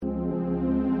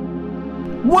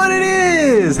What it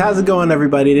is! How's it going,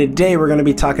 everybody? Today we're going to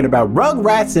be talking about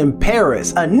Rugrats in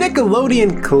Paris, a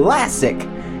Nickelodeon classic,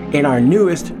 in our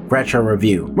newest retro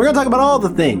review. We're going to talk about all the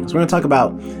things. We're going to talk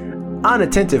about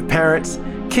unattentive parents,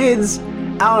 kids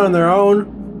out on their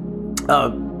own,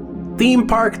 theme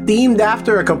park themed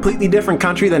after a completely different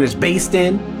country than it's based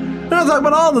in. We're going to talk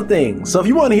about all the things. So if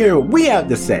you want to hear what we have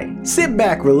to say, sit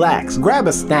back, relax, grab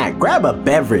a snack, grab a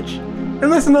beverage, and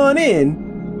listen on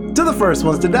in to the first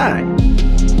ones to die.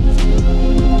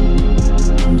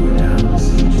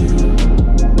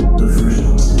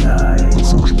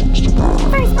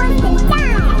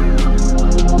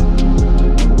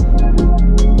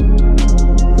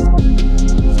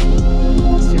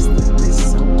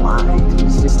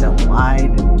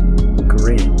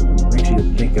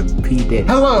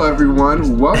 Hello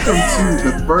everyone, welcome to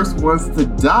the first ones to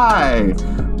die.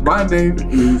 My name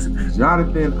is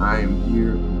Jonathan. I am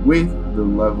here with the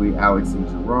lovely Alex and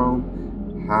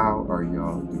Jerome. How are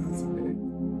y'all doing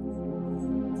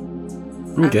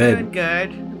today? I'm good.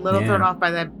 Good. A little thrown off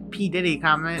by that P. Diddy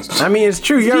comment. I mean, it's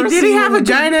true. P. Diddy have a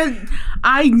vagina?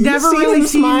 I never really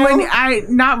seen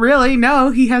when not really.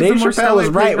 No, he has. Dave the more Chappelle was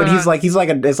right when it's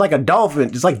like a dolphin.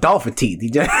 It's like dolphin teeth. He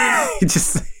just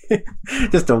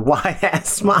a wide ass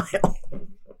smile.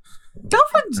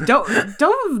 Dolphins don't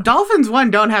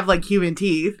have like human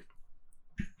teeth.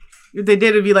 If they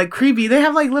did, it'd be like creepy. They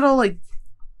have like little like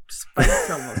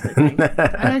spikes almost. I think.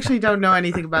 I actually don't know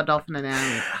anything about dolphin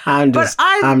anatomy. I'm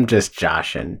just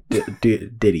joshing.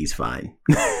 Diddy's fine.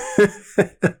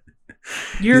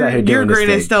 Your grin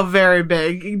is still very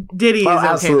big. Diddy is okay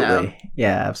absolutely. though.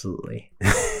 Yeah, absolutely.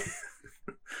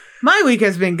 My week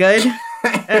has been good.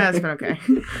 It's been okay.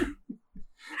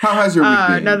 How has your week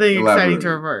been? Nothing exciting to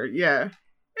report. Yeah.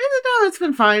 No, it's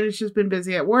been fine. It's just been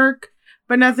busy at work,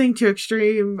 but nothing too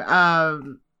extreme.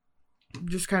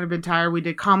 Just kind of been tired. We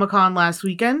did Comic-Con last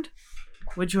weekend,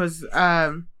 which was,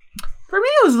 for me,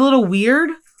 it was a little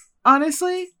weird,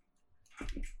 honestly.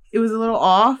 It was a little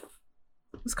off.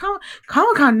 It was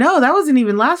Comic-Con? No, that wasn't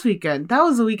even last weekend. That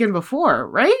was the weekend before,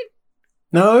 right?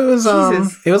 No, it was,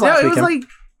 Jesus. It was last weekend.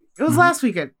 It was last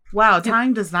weekend. Wow,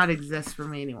 time does not exist for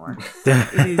me anymore.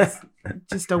 It is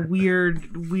just a weird,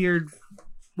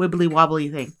 wibbly wobbly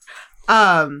thing.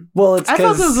 Well, I thought it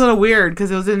was a little weird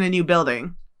because it was in a new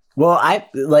building. Well,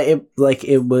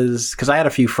 it was because I had a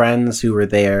few friends who were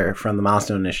there from the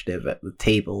Milestone Initiative at the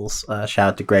tables. Shout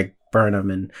out to Greg Burnham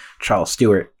and Charles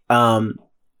Stewart.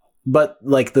 But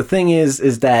like the thing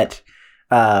is that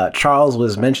Charles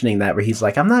was mentioning that where he's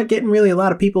like, I'm not getting really a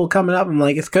lot of people coming up. I'm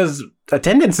like, it's because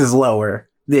attendance is lower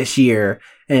this year,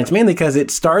 and it's mainly because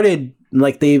it started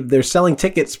like they're selling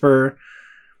tickets for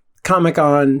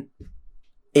Comic-Con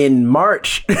in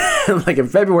March, like in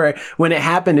February, when it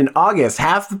happened in August.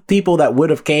 Half the people that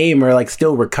would have came are like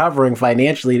still recovering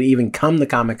financially to even come to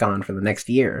Comic-Con for the next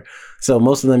year, so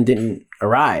most of them didn't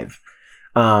arrive.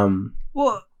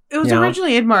 Well, it was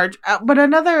originally in March,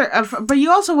 but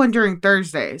you also went during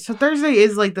Thursday, so Thursday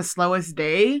is like the slowest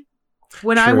day.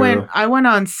 When True. I went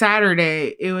on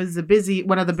Saturday. It was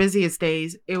one of the busiest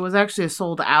days. It was actually a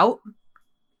sold out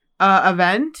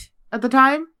event at the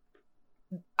time.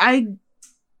 It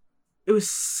was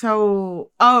so.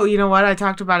 Oh, you know what? I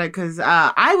talked about it because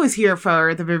I was here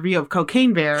for the review of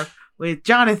Cocaine Bear with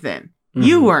Jonathan. Mm-hmm.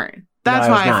 You weren't. That's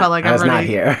why I felt like I was not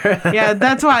here. Yeah,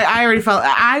 that's why I already felt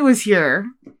I was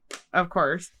here, of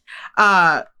course.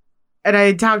 And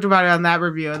I talked about it on that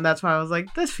review, and that's why I was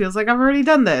like, this feels like I've already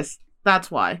done this.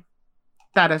 That's why.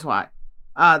 That is why.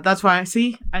 That's why.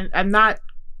 See, I'm not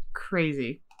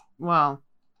crazy. Well,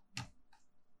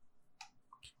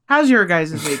 how's your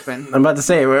guys' week been? I'm about to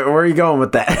say, where are you going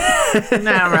with that?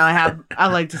 No, I don't really have. I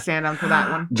like to stand up for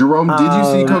that one. Jerome, did you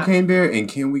see Cocaine Bear? And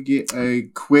can we get a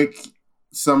quick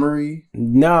summary?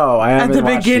 No, I haven't. At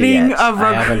the beginning of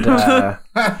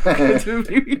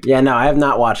Yeah, no, I have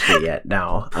not watched it yet.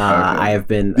 No, okay. I have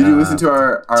been. Did you listen to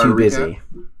our too recap? Busy?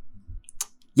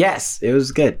 Yes, it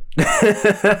was good.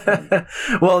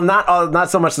 Well, not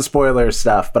so much the spoiler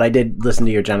stuff, but I did listen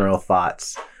to your general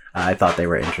thoughts. I thought they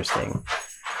were interesting.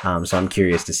 So I'm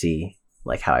curious to see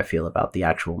like how I feel about the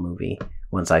actual movie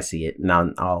once I see it.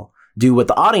 Now I'll do what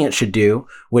the audience should do,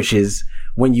 which is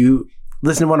when you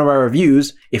listen to one of our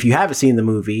reviews, if you haven't seen the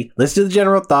movie, listen to the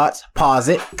general thoughts, pause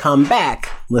it, come back,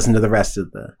 listen to the rest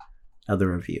of the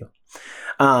review.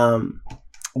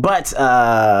 But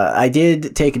I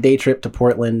did take a day trip to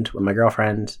Portland with my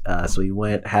girlfriend. So we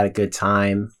went, had a good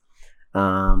time.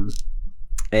 And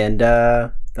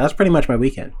that was pretty much my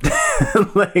weekend.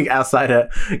 Like outside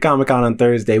of Comic-Con on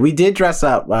Thursday. We did dress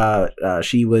up.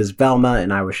 She was Velma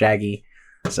and I was Shaggy.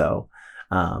 So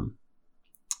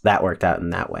that worked out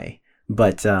in that way.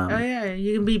 But Oh yeah,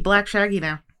 you can be Black Shaggy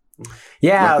now.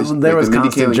 yeah, there was Mindy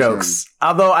constant Kaling jokes.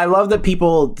 Although I love that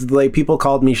people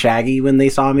called me Shaggy when they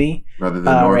saw me rather than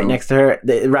Norville. right next to her,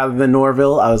 rather than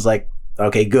Norville. I was like,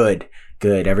 okay, good.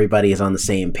 Everybody is on the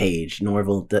same page.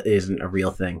 Norville isn't a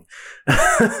real thing.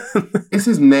 It's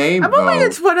his name. I believe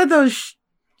it's one of those.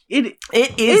 It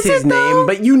is his name,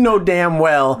 but you know damn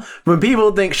well when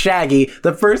people think Shaggy,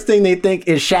 the first thing they think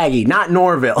is Shaggy, not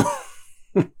Norville.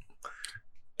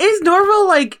 Is Norville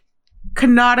like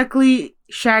canonically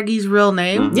Shaggy's real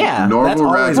name? Mm-hmm. Yeah,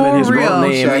 Norville that's always been his real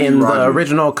name Shaggy in Rogers. the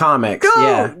original comics.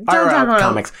 Don't talk about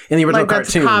comics in the original like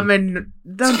that's cartoon. common.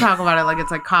 Don't talk about it like it's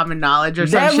like common knowledge or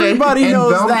some shit. Everybody And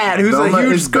knows Velma- that. Who's Velma a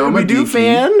huge is Velma Scooby-Doo Dinkley.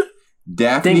 fan?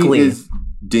 Daphne Dinkley. is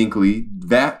Dinkley.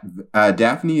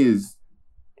 Daphne is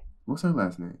what's her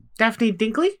last name? Daphne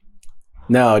Dinkley?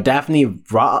 No, Daphne.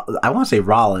 I want to say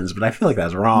Rollins, but I feel like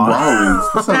that's wrong. Rollins.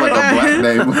 That sounds like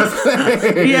a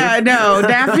black name. Yeah, no.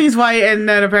 Daphne's white and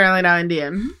then apparently now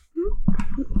Indian.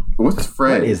 What's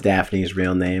Fred? What is Daphne's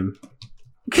real name?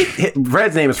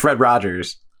 Fred's name is Fred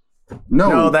Rogers.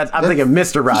 No, I'm thinking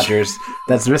Mr. Rogers.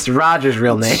 That's Mr. Rogers'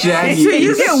 real name. Shaggy. So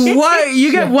you get one.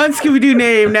 You get one Scooby-Doo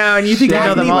name now, and you think you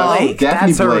know them all. Blake. Daphne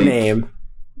That's her Blake. name.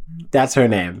 That's her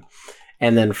name.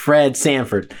 And then Fred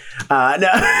Sanford. No.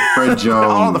 Fred Jones.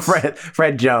 All the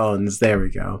Fred Jones. There we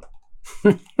go.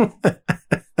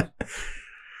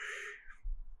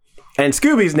 And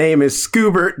Scooby's name is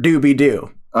Scoobert Dooby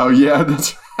Doo. Oh yeah,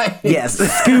 that's right. Yes,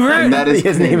 Scoobert? And that is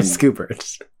his name is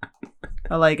Scoobert.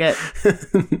 I like it.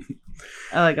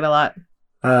 I like it a lot.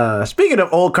 Speaking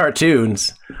of old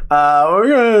cartoons, we're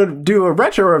gonna do a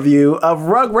retro review of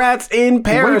Rugrats in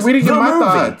Paris. We didn't get the my movie.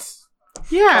 thoughts.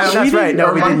 Yeah, Oh, that's right.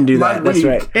 No, we didn't do that. That's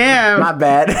right. Damn. My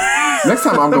bad. Next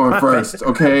time I'm going first,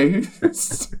 okay?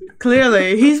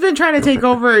 Clearly, he's been trying to take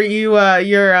over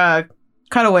your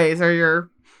cutaways or your.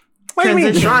 What do you mean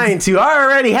transitions. trying to? I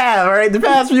already have. All right, the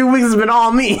past few weeks has been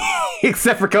all me,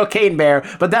 except for Cocaine Bear,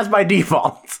 but that's by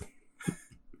default.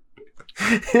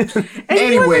 And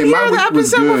Anyway, you my wasn't here week the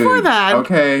was episode good. before that.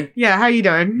 Okay, Yeah, how you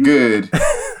doing? good.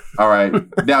 All right,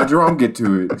 now Jerome, get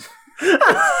to it.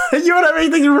 You don't have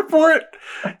anything to report?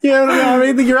 You don't have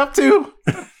anything you're up to?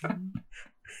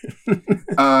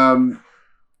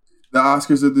 The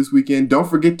Oscars of this weekend. Don't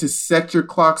forget to set your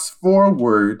clocks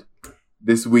forward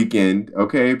this weekend,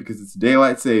 okay? Because it's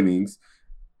daylight savings.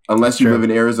 Unless you True. live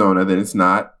in Arizona, then it's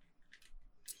not.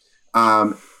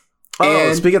 Oh,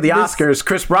 And speaking of the this- Oscars,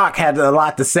 Chris Rock had a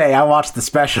lot to say. I watched the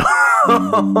special,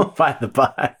 by the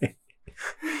by.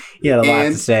 He had a lot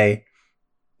to say.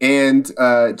 And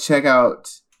check out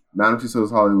Madame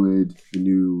Tussauds Hollywood, the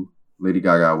new Lady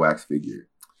Gaga wax figure.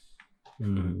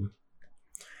 Mm-hmm.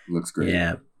 Looks great.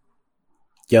 Yeah.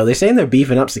 Yo, they're saying they're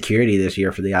beefing up security this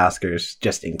year for the Oscars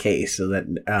just in case, so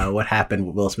that what happened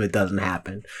with Will Smith doesn't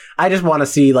happen. I just want to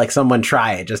see like someone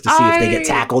try it just to see if they get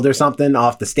tackled or something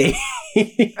off the stage.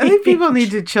 I think people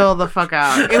need to chill the fuck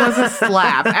out. It was a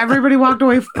slap. Everybody walked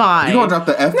away fine. You gonna drop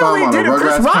the F No, bomb they on a didn't.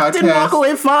 Chris Rugrats Rock didn't walk podcast?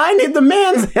 away fine. The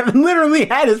man's literally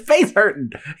had his face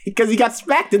hurting because he got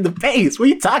smacked in the face. What are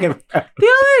you talking about? The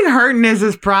only thing hurting is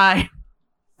his pride.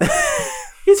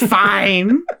 He's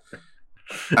fine.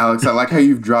 Alex, I like how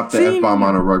you've dropped the See? F bomb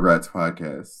on a Rugrats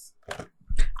podcast.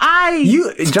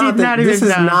 Jonathan, this is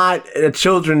not a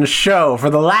children's show. For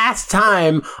the last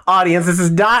time, audience, this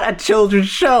is not a children's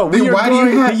show. Then We are why do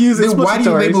going you to use why do you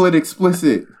explicitories. label it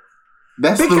explicit?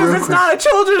 That's the Because real it's question. not a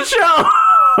children's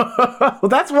show.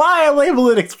 That's why I label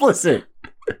it explicit.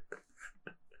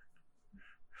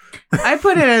 I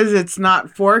put it as it's not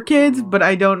for kids, but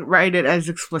I don't write it as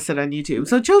explicit on YouTube.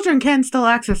 So children can still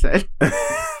access it.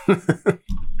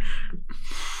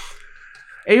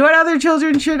 And you know what other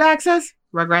children should access?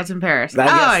 Rugrats in Paris. I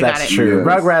guess I got that's it. true.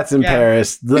 Yes. Rugrats in Yeah.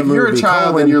 Paris. The If movie. you're a child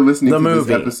colon, and you're listening the to movie.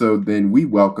 this episode, then we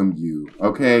welcome you.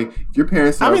 Okay, if your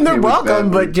parents. Are I mean, okay they're with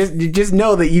welcome, that, but just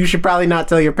know that you should probably not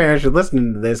tell your parents you're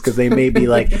listening to this because they may be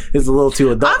like, "This is a little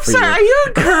too adult I'm for sorry, you." are you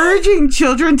encouraging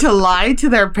children to lie to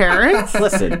their parents?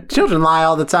 Listen, children lie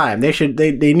all the time.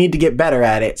 They need to get better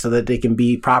at it so that they can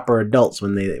be proper adults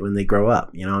when they grow up.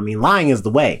 You know, I mean, lying is the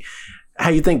way. How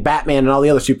you think Batman and all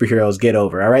the other superheroes get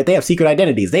over? All right, they have secret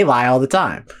identities. They lie all the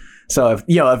time. So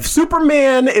if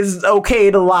Superman is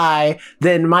okay to lie,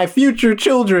 then my future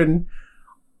children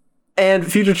and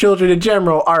future children in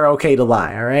general are okay to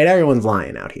lie. All right, everyone's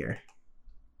lying out here.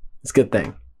 It's a good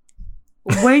thing.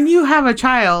 When you have a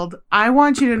child, I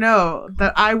want you to know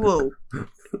that I will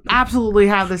absolutely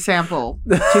have the sample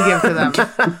to give to them.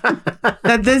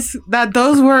 that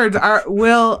those words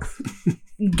will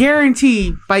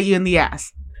guarantee bite you in the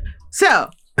ass. So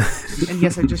And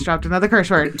yes, I just dropped another curse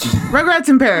word. Rugrats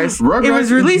in Paris. Rugrats it was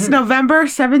in released Paris. November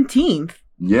 17th.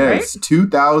 Yes, Right?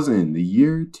 2000, the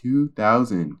year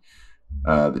 2000,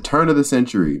 the turn of the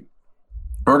century.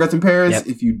 Rugrats in Paris, Yep.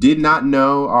 if you did not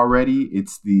know already,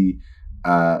 it's the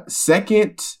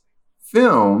second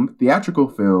theatrical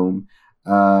film,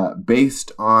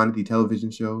 based on the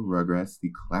television show Rugrats,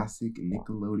 the classic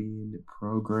Nickelodeon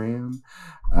program.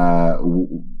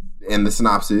 And the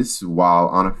synopsis: while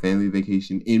on a family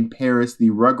vacation in Paris,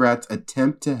 the Rugrats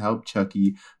attempt to help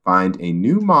Chucky find a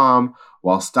new mom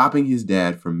while stopping his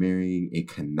dad from marrying a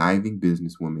conniving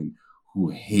businesswoman who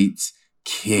hates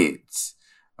kids.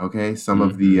 Okay, some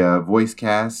of the voice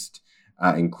cast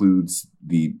includes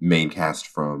the main cast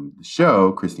from the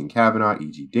show: Christine Cavanaugh,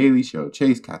 E.G. Daily, Cheryl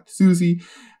Chase, Kathy Susie,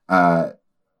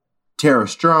 Tara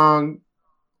Strong.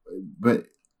 But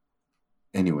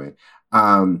anyway,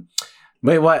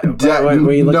 Wait, what? What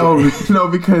were you looking at? no,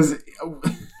 because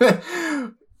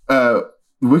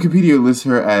Wikipedia lists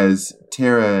her as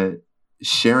Tara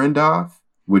Sharondoff,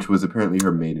 which was apparently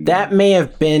her maiden That name. may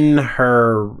have been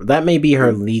her. That may be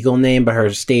her legal name, but her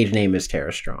stage name is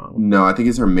Tara Strong. No, I think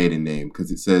it's her maiden name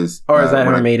because it says. Or is that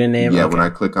when her maiden name? Yeah, Okay. when I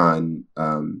click on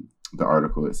the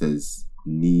article, it says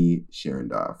Nee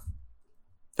Sharondoff.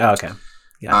 Oh, okay.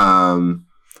 Gotcha.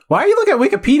 Why are you looking at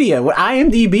Wikipedia? What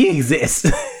IMDb exists?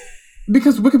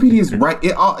 Because Wikipedia is right.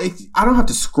 I don't have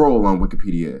to scroll on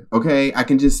Wikipedia. Okay, I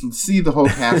can just see the whole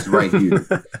cast right here.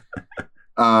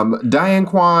 Diane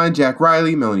Kwan, Jack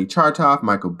Riley, Melanie Chartoff,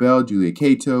 Michael Bell, Julia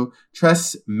Cato,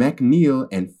 Tress McNeil,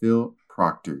 and Phil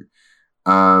Proctor.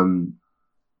 Right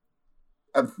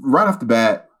off the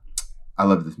bat, I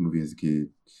loved this movie as a kid.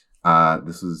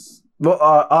 This was Well,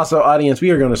 also, audience, we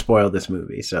are going to spoil this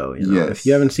movie. So, Yes. if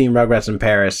you haven't seen Rugrats in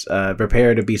Paris,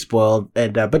 prepare to be spoiled,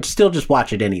 and but still just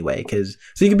watch it anyway,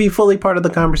 so you can be fully part of the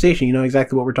conversation. You know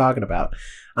exactly what we're talking about.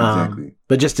 Exactly.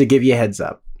 But just to give you a heads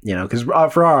up, because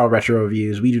for our retro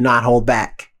reviews, we do not hold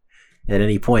back at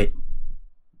any point.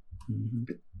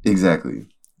 Exactly.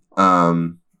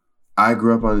 I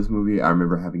grew up on this movie. I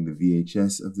remember having the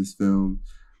VHS of this film.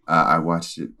 I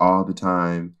watched it all the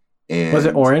time. And Was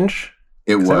it orange?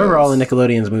 It was. I remember all the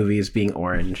Nickelodeon's movies being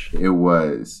orange. It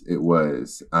was.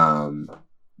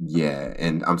 Yeah,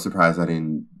 and I'm surprised I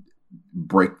didn't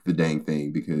break the dang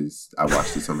thing because I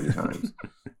watched it so many times.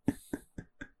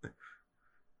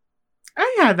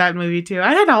 I had that movie too.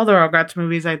 I had all the Rugrats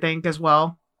movies, I think, as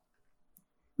well.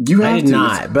 You have I did to.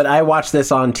 not, but I watched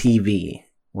this on TV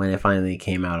when it finally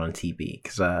came out on TV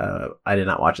because I did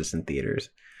not watch this in theaters.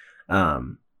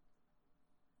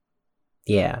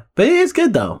 Yeah, but it is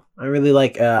good though. I really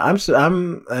like.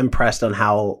 I'm impressed on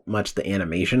how much the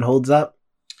animation holds up.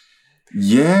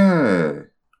 Yeah,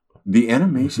 the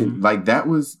animation, like that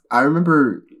was. I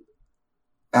remember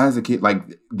as a kid,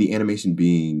 like the animation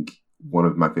being one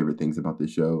of my favorite things about the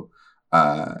show,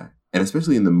 and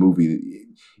especially in the movie.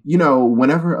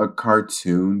 Whenever a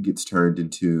cartoon gets turned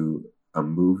into a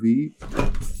movie,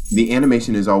 the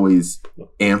animation is always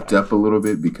amped up a little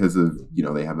bit because of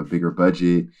they have a bigger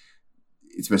budget.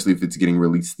 Especially if it's getting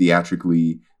released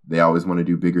theatrically, they always want to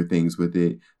do bigger things with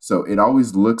it. So it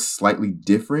always looks slightly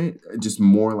different, just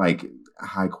more like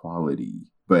high quality.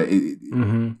 But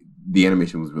the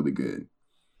animation was really good.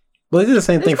 Well, they did the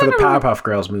same thing for the kind of Powerpuff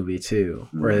Girls movie too,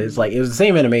 where it's like it was the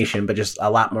same animation, but just a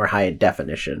lot more high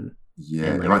definition. Yeah,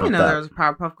 And, I like, didn't know there was a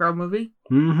Powerpuff Girl movie.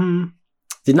 Mm-hmm.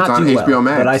 Did not It's on do HBO well,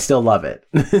 Max. but I still love it.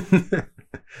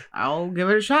 I'll give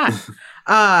it a shot.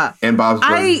 and Bob's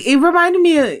Burgers. It reminded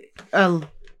me of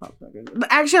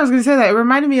actually, I was going to say that it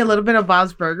reminded me a little bit of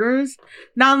Bob's Burgers,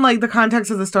 not in like the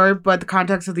context of the story, but the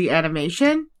context of the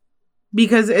animation,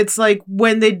 because it's like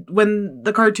when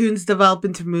the cartoons develop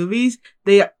into movies,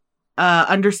 they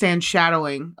understand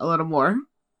shadowing a little more,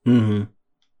 Mm-hmm.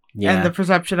 Yeah, and the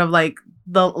perception of like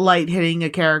the light hitting a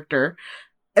character.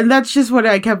 And that's just what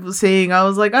I kept seeing. I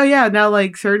was like, oh yeah, now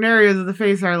like certain areas of the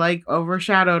face are like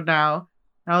overshadowed now.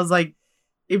 I was like,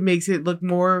 it makes it look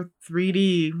more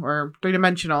 3D or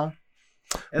 3-dimensional.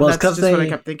 And Well, that's it's 'cause just what I they-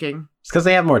 kept thinking. it's because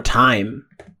they have more time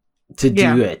to do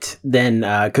Yeah. it than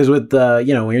because with the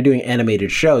when you're doing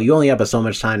animated show, you only have so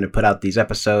much time to put out these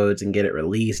episodes and get it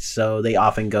released. So they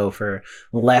often go for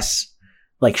less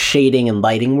like shading and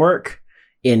lighting work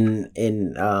and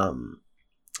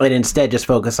instead just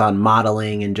focus on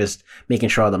modeling and just making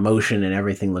sure all the motion and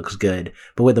everything looks good.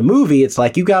 But with a movie, it's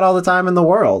like you got all the time in the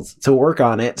world to work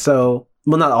on it. So,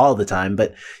 well, not all the time,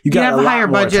 but you got have a a lot higher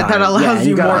more budget time. that allows and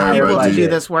you got a more higher people to budget. do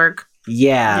this work.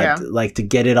 Yeah, Yeah. like to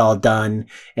get it all done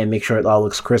and make sure it all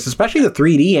looks crisp, especially the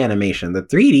 3D animation. The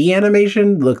 3D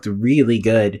animation looked really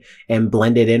good and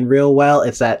blended in real well.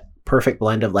 It's that perfect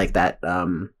blend of like that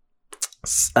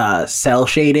cell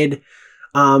shaded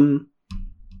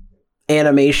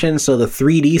animation. So the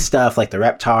 3D stuff, like the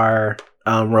Reptar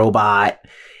robot,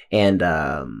 and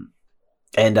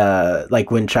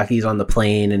like when Chucky's on the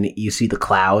plane and you see the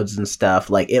clouds and stuff,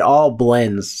 like it all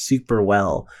blends super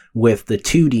well with the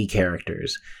 2D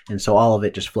characters, and so all of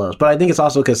it just flows. But I think it's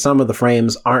also because some of the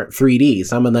frames aren't 3D,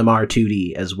 some of them are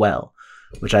 2D as well,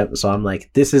 so I'm like,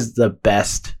 this is the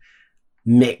best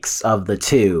mix of the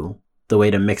two, the way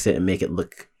to mix it and make it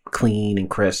look clean and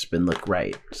crisp and look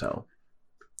right. So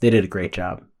they did a great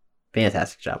job,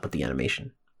 fantastic job with the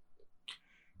animation.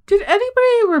 Did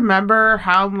anybody remember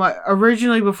how much,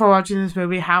 originally before watching this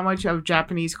movie, how much of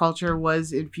Japanese culture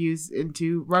was infused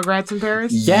into Rugrats in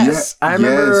Paris? Yes. I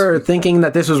remember thinking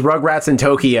that this was Rugrats in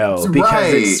Tokyo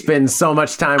because it spends so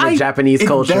much time with Japanese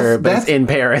culture, but it's in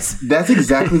Paris. That's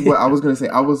exactly what I was going to say.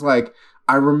 I was like,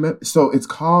 I remember, so it's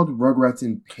called Rugrats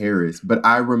in Paris, but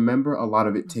I remember a lot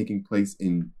of it taking place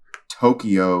in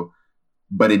Tokyo,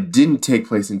 but it didn't take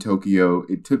place in Tokyo.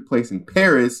 It took place in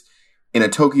Paris in a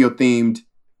Tokyo-themed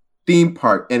theme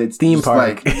park, and it's theme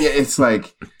park. It's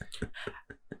like.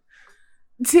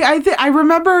 See, I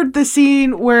remember the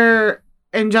scene where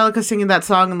Angelica's singing that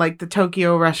song in like the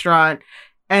Tokyo restaurant,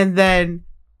 and then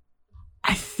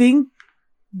I think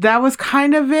that was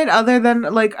kind of it, other than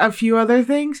like a few other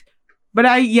things. But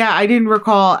I didn't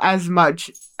recall as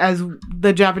much as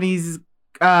the Japanese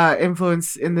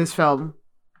influence in this film.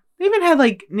 They even had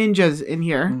like ninjas in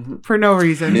here for no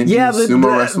reason. Ninjas,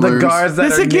 the guards that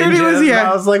the are security ninjas, was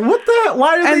I was like, what the?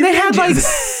 Why are and they ninjas? had like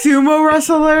sumo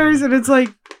wrestlers, and it's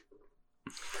like,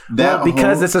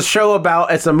 because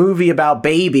it's a movie about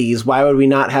babies. Why would we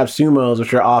not have sumos,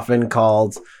 which are often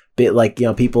called like, you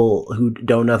know, people who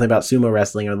don't know nothing about sumo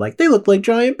wrestling are like, they look like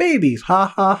giant babies, ha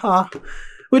ha ha.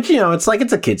 Which, you know, it's like,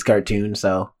 it's a kid's cartoon,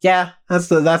 so yeah, that's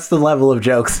the level of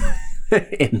jokes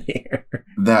in there.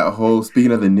 That whole,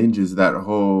 speaking of the ninjas, that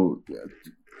whole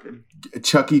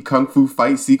Chucky kung fu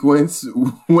fight sequence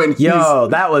when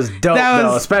that was dope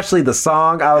though, especially the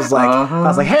song. I was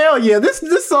like, hell yeah, this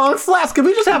song slaps. Could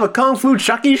we just have a kung fu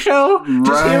Chucky show?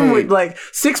 Just him with like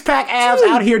 6-pack abs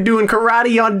out here doing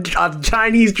karate on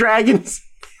Chinese dragons.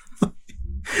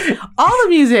 All the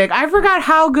music. I forgot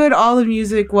how good all the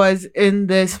music was in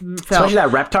this film. Especially that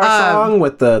Reptar song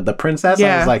with the princess.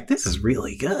 Yeah. I was like, this is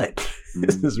really good.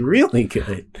 This is really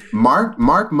good. Mark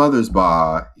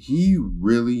Mothersbaugh, he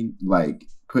really like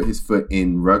put his foot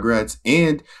in Rugrats.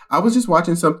 And I was just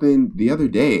watching something the other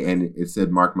day, and it said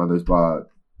Mark Mothersbaugh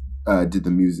did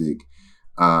the music.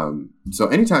 So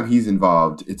anytime he's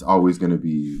involved, it's always going to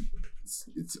be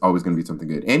something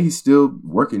good. And he's still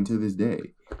working to this day.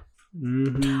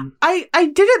 Mm-hmm.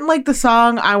 I didn't like the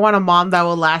song "I Want a Mom That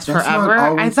Will Last Forever."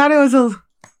 I thought it was a.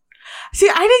 See,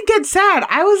 I didn't get sad.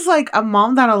 I was like, "A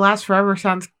mom that'll last forever"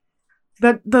 sounds.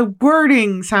 The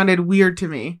wording sounded weird to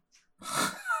me.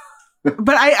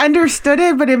 But I understood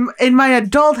it. But in my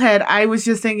adult head, I was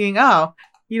just thinking, "Oh,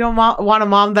 you don't want a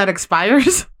mom that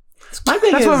expires."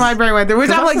 That's what my brain went through. Which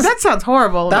I'm like, that sounds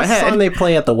horrible. That's the song they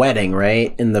play at the wedding,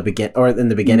 right? In the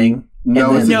beginning.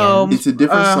 No, it's a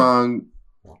different song.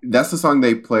 That's the song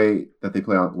they play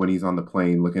on when he's on the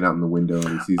plane looking out in the window and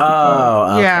he sees the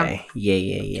clouds. Okay.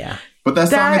 Yeah. But that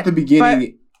song at the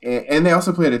beginning, and they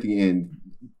also play it at the end.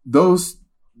 Those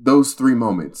 3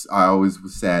 moments, I always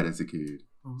was sad as a kid.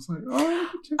 I was like, oh.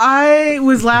 I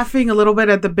was laughing a little bit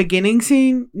at the beginning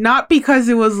scene, not because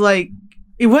it was like,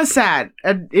 it was sad.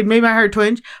 It made my heart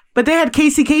twinge, but they had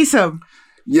Casey Kasem.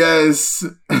 Yes.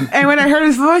 And when I heard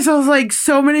his voice, I was like,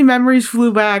 so many memories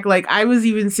flew back. Like, I was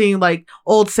even seeing like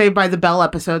old Saved by the Bell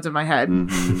episodes in my head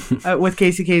with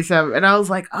Casey Kasem. And I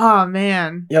was like, oh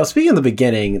man. Speaking of the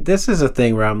beginning, this is a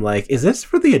thing where I'm like, is this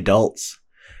for the adults?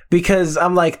 Because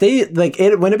I'm like,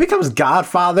 when it becomes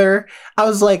Godfather, I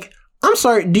was like, I'm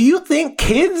sorry, do you think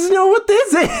kids know what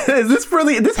this is?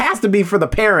 This has to be for the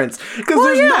parents. Because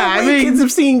there's no way kids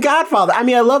have seen Godfather. I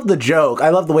mean, I love the joke. I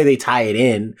love the way they tie it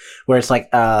in. Where it's like,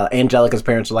 Angelica's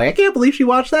parents are like, I can't believe she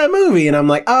watched that movie. And I'm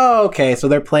like, oh, okay. So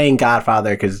they're playing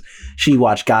Godfather because she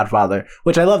watched Godfather.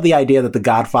 Which I love the idea that the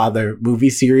Godfather movie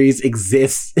series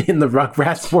exists in the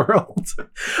Rugrats world.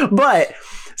 But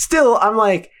still, I'm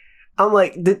like,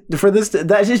 for this,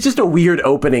 that's just a weird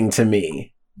opening to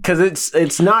me. Because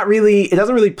it's not really, it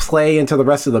doesn't really play into the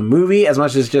rest of the movie as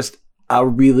much as just a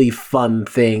really fun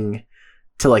thing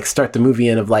to like start the movie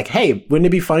in of like, hey, wouldn't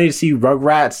it be funny to see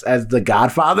Rugrats as the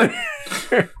Godfather?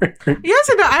 Yes and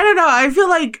no. I don't know. I feel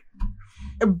like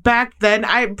back then,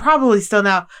 I probably still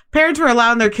now, parents were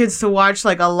allowing their kids to watch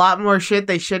like a lot more shit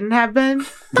they shouldn't have been.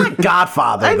 Not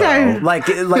Godfather, though. Like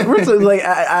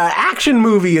action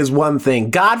movie is one thing.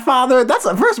 Godfather,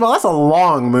 first of all, that's a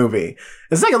long movie.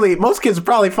 And secondly, most kids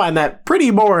probably find that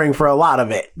pretty boring for a lot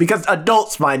of it because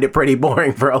adults find it pretty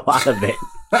boring for a lot of it.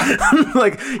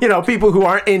 Like, people who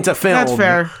aren't into film. That's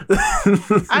fair.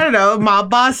 I don't know, Mob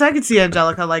Boss, I could see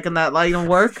Angelica liking that line of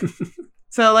work.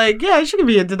 So, like, yeah, she could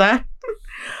be into that.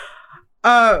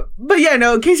 But yeah,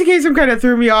 no, Casey Kasem kind of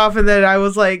threw me off, and then I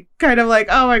was like, kind of like,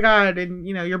 oh my god, and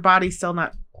your body's still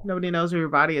not, nobody knows where your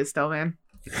body is still, man.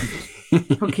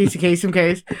 Casey Kasem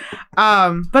case.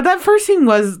 But that first scene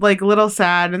was like a little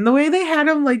sad, and the way they had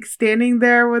him like standing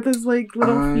there with his like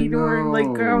little feet or like,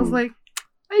 I was like,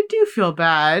 I do feel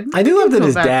bad. I do love that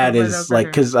his dad is like,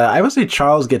 because I would say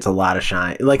Charles gets a lot of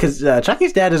shine, like, because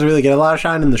Chucky's dad doesn't really get a lot of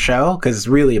shine in the show because it's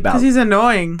really about he's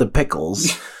annoying the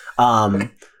pickles.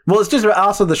 Well, it's just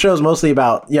also the show's mostly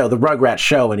about, the Rugrats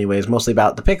show anyway, is mostly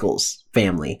about the Pickles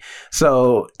family.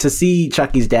 So to see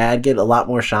Chucky's dad get a lot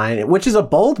more shine, which is a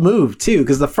bold move too,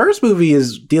 because the first movie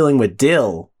is dealing with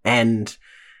Dill and,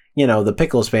 the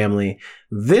Pickles family.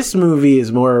 This movie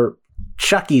is more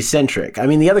Chucky-centric. I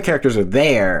mean, the other characters are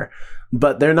there,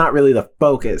 but they're not really the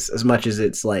focus as much as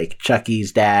it's like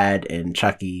Chucky's dad and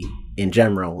Chucky in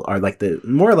general are like the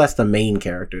more or less the main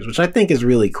characters, which I think is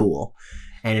really cool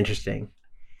and interesting.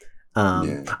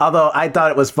 Although I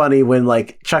thought it was funny when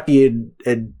like Chucky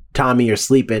and Tommy are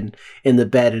sleeping in the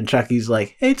bed and Chucky's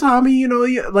like, hey Tommy,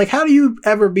 like, how do you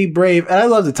ever be brave? And I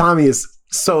love that Tommy is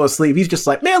so asleep. He's just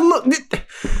like, man, look,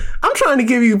 I'm trying to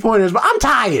give you pointers, but I'm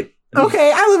tired.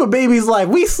 Okay, I live a baby's life.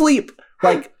 We sleep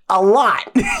like a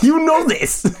lot. You know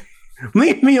this.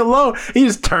 Leave me alone. He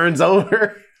just turns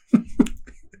over.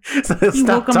 So he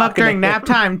woke him up during nap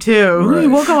time too. Right. He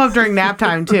woke him up during nap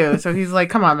time too. So he's like,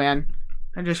 come on, man.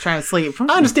 I'm just trying to sleep.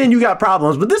 I understand you got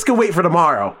problems, but this can wait for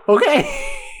tomorrow, okay?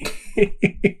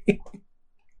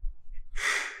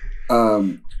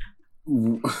 I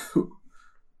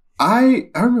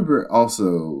remember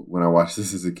also when I watched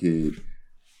this as a kid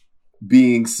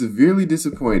being severely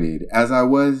disappointed, as I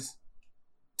was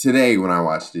today when I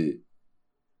watched it,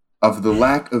 of the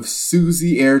lack of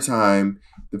Susie airtime.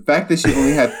 The fact that she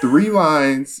only had 3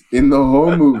 lines in the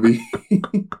whole movie.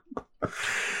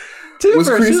 Was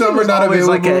Cree Summer not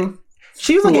available?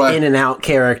 She was like an in and out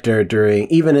character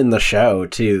even in the show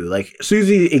too. Like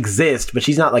Susie exists, but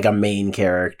she's not like a main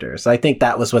character. So I think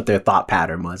that was what their thought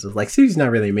pattern was. Like Susie's not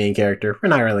really a main character. We're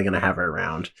not really going to have her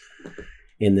around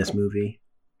in this movie.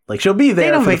 Like she'll be there.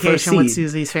 They don't for vacation the first with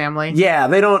Susie's family. Yeah,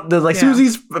 they don't.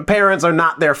 Susie's parents are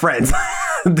not their friends.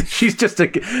 She's just a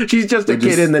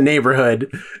kid in the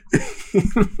neighborhood.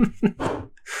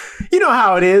 You know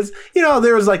how it is.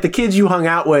 There was like the kids you hung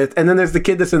out with, and then there's the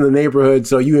kid that's in the neighborhood,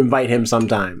 so you invite him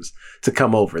sometimes to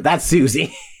come over. That's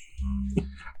Susie.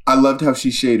 I loved how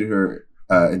she shaded her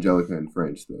Angelica in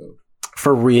French, though.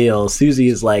 For real. Susie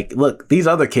is like, look, these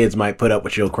other kids might put up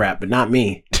with your crap, but not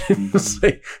me.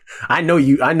 Like, I know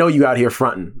you out here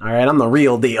fronting. All right, I'm the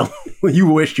real deal. You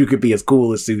wish you could be as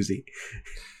cool as Susie.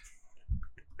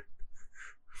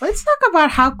 Let's talk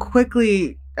about how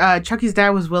quickly Chucky's dad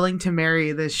was willing to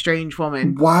marry this strange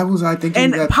woman. Why was I thinking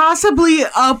and that? And possibly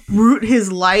uproot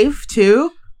his life,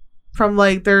 too, from,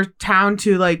 like, their town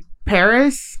to, like,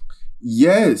 Paris.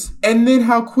 Yes. And then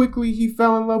how quickly he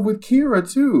fell in love with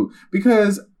Kira, too.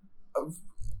 Because,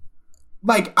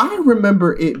 like, I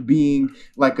remember it being,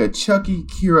 like, a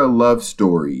Chucky-Kira love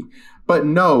story. But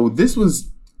no, this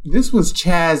was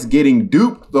Chaz getting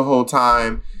duped the whole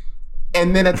time.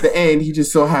 And then at the end, he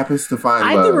just so happens to find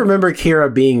love. I do remember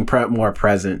Kira being more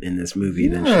present in this movie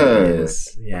than she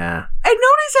is. Yeah. And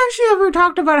nobody's actually ever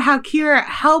talked about how Kira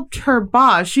helped her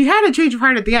boss. She had a change of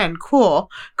heart at the end. Cool.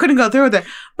 Couldn't go through with it.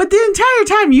 But the entire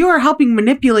time, you are helping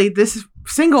manipulate this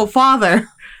single father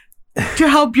to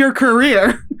help your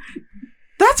career.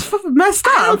 That's messed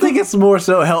up. I don't think it's more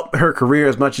so help her career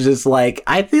as much as it's like,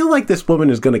 I feel like this woman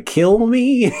is going to kill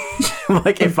me.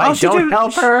 Like, if I don't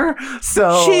help her. So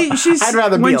I'd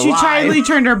rather be alive. When she childly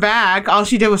turned her back, all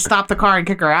she did was stop the car and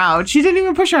kick her out. She didn't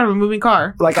even push her out of a moving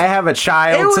car. Like, I have a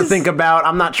child to think about.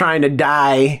 I'm not trying to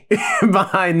die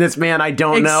behind this man I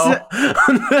don't know.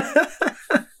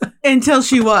 Until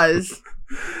she was.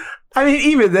 I mean,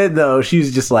 even then, though,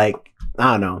 she's just like,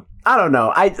 I don't know.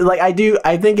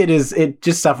 I think it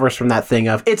just suffers from that thing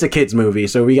of, it's a kid's movie,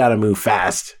 so we got to move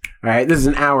fast. All right. This is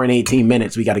an hour and 18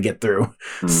 minutes we got to get through.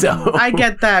 So I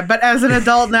get that. But as an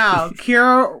adult now,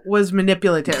 Kira was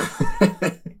manipulative.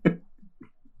 I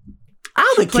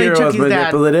don't think played Kira was Chucky's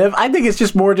dad. manipulative. I think it's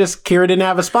just more just Kira didn't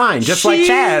have a spine, just like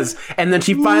Chaz. And then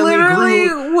she finally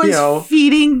was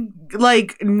feeding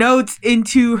like notes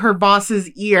into her boss's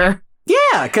ear.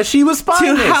 Yeah, because she was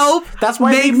spineless. To help That's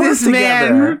why make this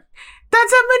man.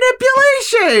 That's a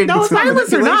manipulation. No, it's not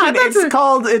manipulation.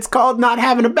 It's called not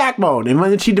having a backbone. And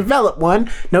when she developed one,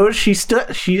 notice she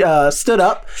stood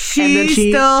up. She and then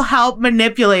she still helped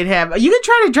manipulate him. You can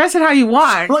try to dress it how you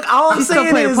want. Look, all I'm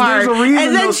saying is there's a reason.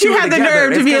 And then she had the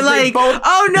nerve to be like,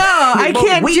 "Oh no, I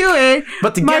can't do it."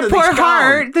 But my poor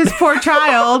heart, this poor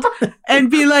child,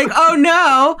 and be like, "Oh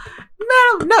no."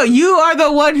 No, you are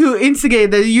the one who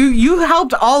instigated this. You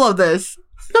helped all of this.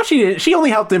 No, she didn't. She only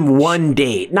helped him one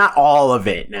date, not all of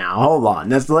it. Now, hold on.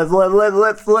 Let's.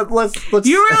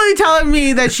 You really telling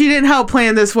me that she didn't help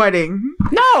plan this wedding?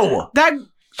 No, that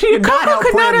she did not help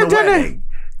plan the wedding.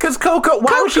 Because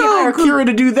why would she hire Kira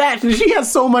to do that? She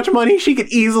has so much money, she could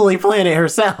easily plan it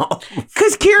herself.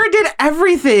 Because Kira did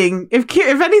everything. If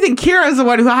anything, Kira is the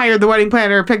one who hired the wedding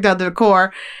planner, picked out the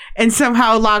decor, and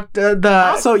somehow locked the...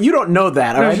 Also, you don't know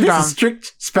that, all right? This is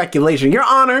strict speculation. Your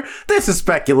Honor, this is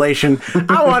speculation.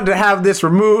 I wanted to have this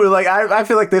removed. Like, I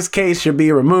feel like this case should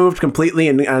be removed completely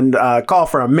and call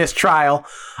for a mistrial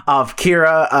of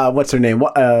Kira. What's her name?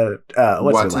 What's her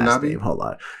last name? Hold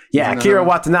on. Yeah, Kira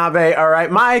Watanabe. All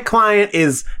right. My client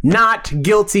is not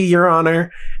guilty, Your Honor.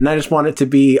 And I just want it to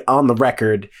be on the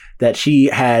record that she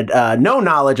had no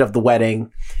knowledge of the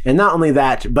wedding. And not only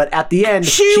that, but at the end,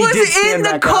 she was in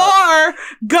the car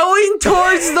going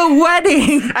towards the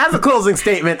wedding. As a closing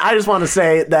statement, I just want to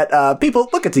say that people,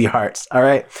 look into your hearts. All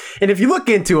right. And if you look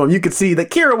into them, you can see that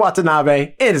Kira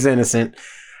Watanabe is innocent.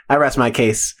 I rest my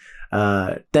case.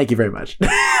 Thank you very much.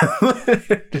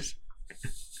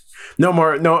 No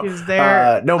more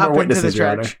witnesses, Your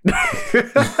Honor.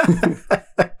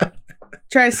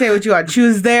 Try to say what you want. She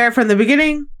was there from the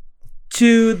beginning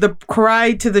to the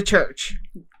cry to the church.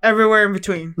 Everywhere in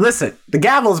between. Listen, the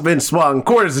gavel's been swung.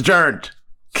 Court is adjourned.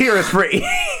 Kira's free.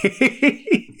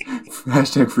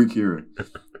 Hashtag free Kira.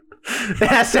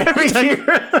 Hashtag free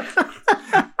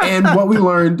Kira. And what we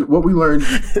learned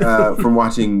from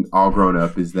watching All Grown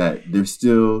Up is that they're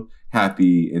still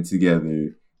happy and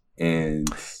together. And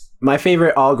my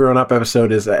favorite All Grown Up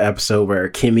episode is the episode where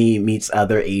Kimmy meets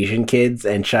other Asian kids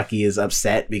and Chucky is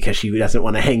upset because she doesn't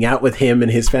want to hang out with him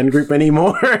and his friend group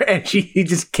anymore. And he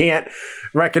just can't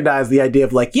recognize the idea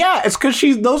of like, yeah, it's because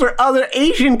those are other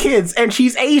Asian kids and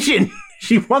she's Asian.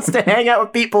 She wants to hang out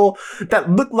with people that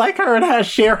look like her and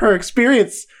share her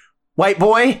experience. White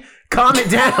boy, calm it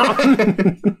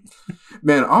down.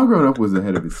 Man, All Grown Up was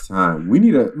ahead of its time. We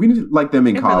need like them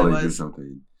in college or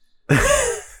something.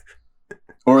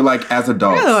 Or like as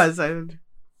adults.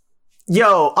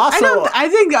 Yo, also... I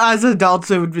think as adults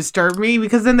it would disturb me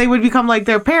because then they would become like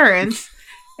their parents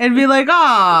and be like,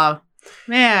 oh,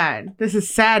 man, this is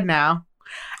sad now.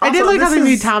 Also, I did like how they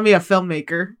made Tommy a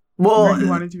filmmaker. Well, he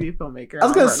wanted to be a filmmaker. I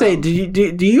was going to say,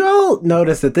 do you all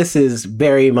notice that this is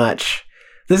very much...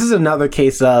 This is another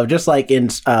case of, just like in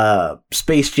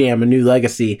Space Jam: A New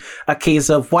Legacy, a case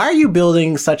of why are you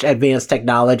building such advanced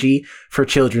technology for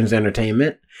children's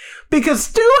entertainment? Because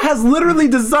Stu has literally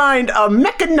designed a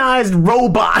mechanized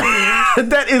robot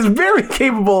that is very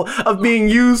capable of being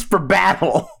used for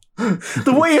battle.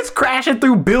 The way it's crashing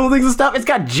through buildings and stuff, it's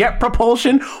got jet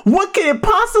propulsion. What could it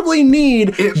possibly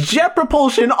need jet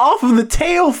propulsion off of the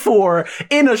tail for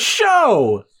in a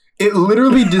show? It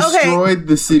literally destroyed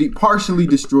the city, partially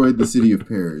destroyed the city of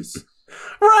Paris.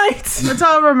 Right. Let's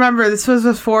all remember, this was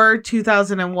before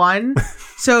 2001.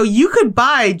 So you could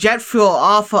buy jet fuel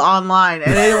off online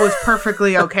and it was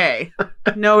perfectly okay.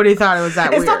 Nobody thought it was that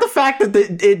weird. It's not the fact that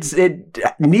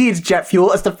it needs jet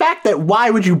fuel. It's the fact that why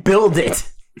would you build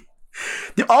it?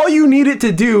 All you need it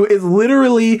to do is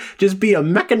literally just be a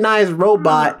mechanized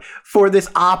robot for this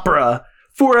opera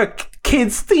for a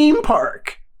kid's theme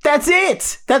park. That's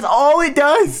it. That's all it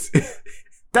does.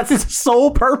 That's its sole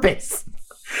purpose.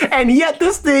 And yet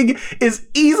this thing is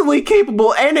easily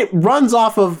capable and it runs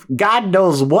off of God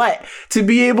knows what to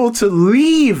be able to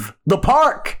leave the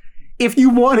park if you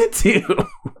wanted to.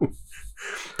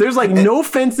 There's like no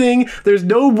fencing. There's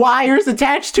no wires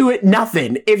attached to it.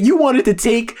 Nothing. If you wanted to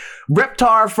take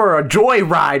Reptar for a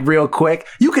joyride real quick,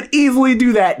 you could easily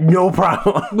do that. No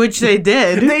problem. Which they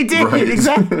did. They did. Right.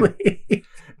 Exactly.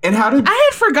 And how did... I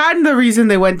had forgotten the reason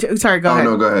they went to... Sorry, go ahead.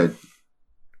 Oh, no, go ahead.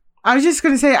 I was just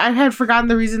going to say, I had forgotten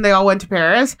the reason they all went to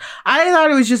Paris. I thought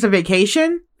it was just a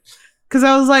vacation. Because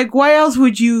I was like, why else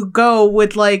would you go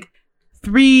with, like,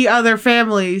 3 other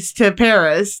families to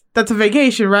Paris? That's a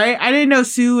vacation, right? I didn't know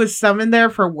Sue was summoned there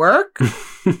for work.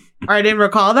 Or I didn't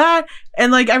recall that.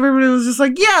 And, like, everybody was just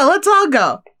like, yeah, let's all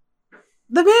go.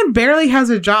 the man barely has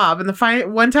a job,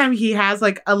 and one time he has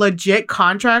like a legit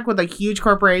contract with a huge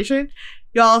corporation.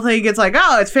 Y'all think it's like,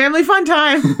 oh, it's family fun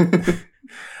time.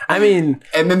 I mean,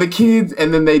 and then the kids,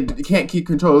 and then they can't keep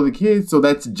control of the kids, so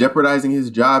that's jeopardizing his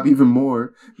job even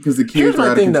more because the kids here's are my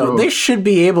out thing of control. though. They should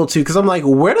be able to, because I'm like,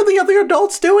 what are the other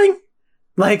adults doing?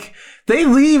 Like, they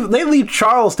leave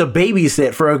Charles to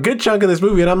babysit for a good chunk of this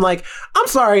movie, and I'm like, I'm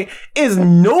sorry, is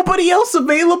nobody else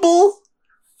available?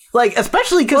 Like,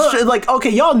 especially because, like,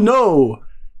 okay, y'all know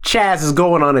Chaz is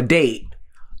going on a date.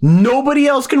 Nobody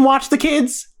else can watch the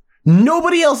kids.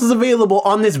 Nobody else is available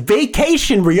on this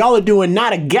vacation where y'all are doing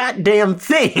not a goddamn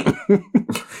thing.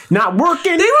 Not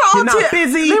working. They were all not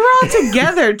busy. They were all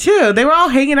together too. They were all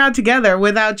hanging out together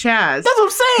without Chaz. That's what I'm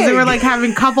saying. They were like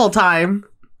having couple time.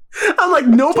 I'm like,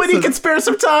 nobody can spare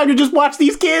some time to just watch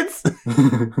these kids.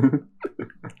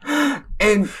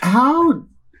 And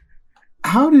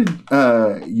how did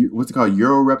what's it called,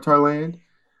 Euro Reptar Land?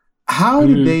 How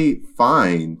did they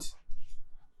find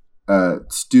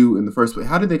Stu in the first place?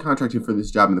 How did they contract him for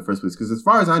this job in the first place? Because as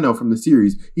far as I know from the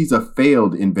series, he's a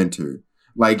failed inventor.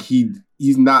 Like he's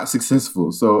not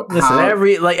successful. So listen,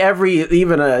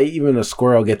 even a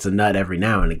squirrel gets a nut every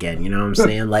now and again. You know what I'm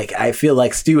saying? Like, I feel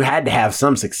like Stu had to have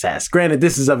some success. Granted,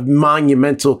 this is a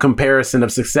monumental comparison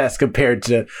of success compared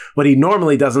to what he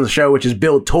normally does on the show, which is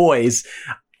build toys,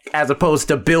 as opposed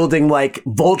to building like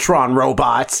Voltron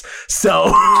robots. So,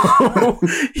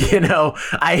 you know,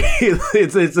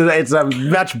 it's a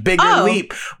much bigger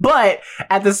leap. But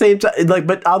at the same time, like,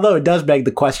 but although it does beg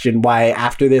the question why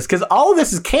after this, because all of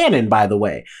this is canon, by the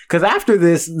way. Because after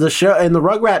this, the show in the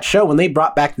Rugrats show, when they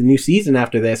brought back the new season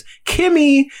after this,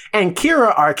 Kimmy and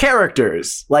Kira are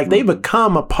characters. Like, they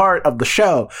become a part of the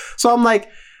show. So I'm like,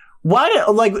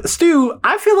 Stu,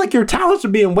 I feel like your talents are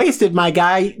being wasted, my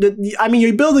guy. I mean,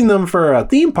 you're building them for a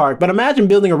theme park, but imagine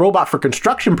building a robot for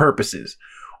construction purposes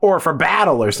or for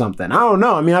battle or something. I don't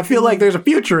know. I mean, I feel like there's a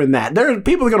future in that.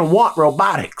 People are going to want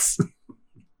robotics.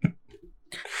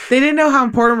 They didn't know how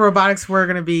important robotics were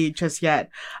going to be just yet.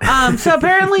 So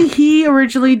apparently he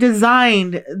originally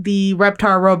designed the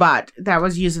Reptar robot that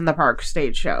was used in the park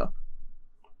stage show.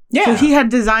 Yeah. So he had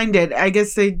designed it. I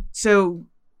guess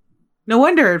no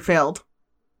wonder it failed.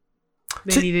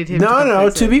 They needed him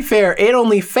to be fair, it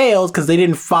only fails because they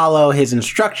didn't follow his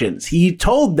instructions. He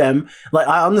told them, like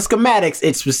on the schematics,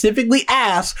 it specifically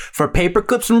asked for paper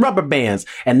clips and rubber bands,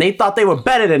 and they thought they were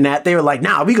better than that. They were like,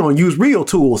 nah, we're going to use real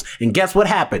tools. And guess what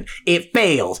happened? It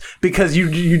fails because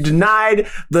you denied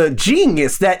the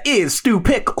genius that is Stu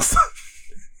Pickles.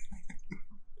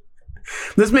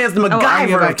 This man's the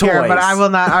MacGyver of toys. But I will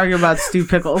not argue about Stu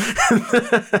Pickles.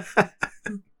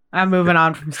 I'm moving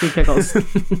on from Stu Pickles. This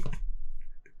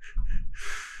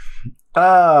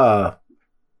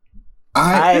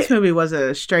movie was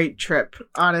a straight trip,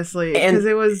 honestly, because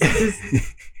it was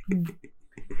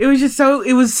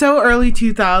so early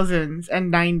 2000s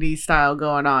and 90s style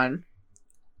going on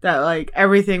that like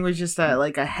everything was just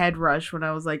like a head rush when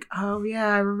I was like, oh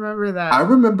yeah, I remember that. I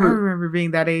remember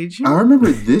being that age. I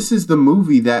remember this is the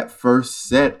movie that first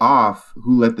set off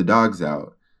Who Let the Dogs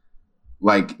Out.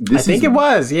 Like this, I think it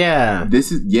was, yeah.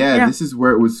 This is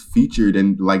where it was featured,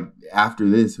 and like after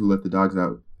this, Who Let the Dogs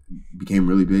Out became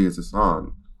really big as a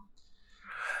song.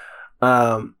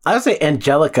 I would say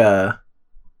Angelica's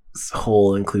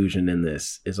whole inclusion in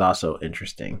this is also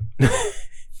interesting.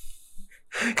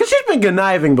 Because she's been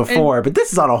conniving before, but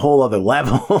this is on a whole other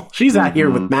level. She's out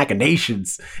here with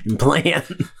machinations and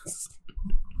plans.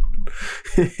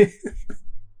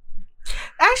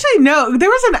 Actually, no. There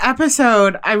was an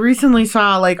episode I recently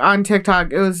saw, like on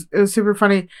TikTok. It was super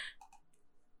funny.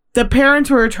 The parents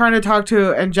were trying to talk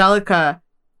to Angelica,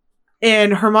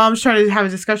 and her mom's trying to have a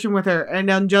discussion with her.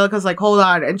 And Angelica's like, "Hold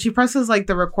on," and she presses like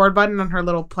the record button on her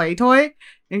little play toy,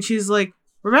 and she's like,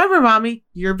 "Remember, mommy,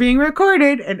 you're being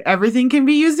recorded, and everything can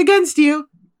be used against you."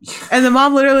 And the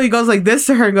mom literally goes like this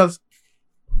to her and goes,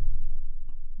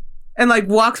 and like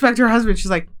walks back to her husband. She's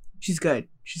like, "She's good.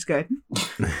 She's good."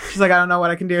 She's like, "I don't know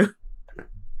what I can do."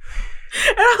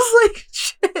 And I was like,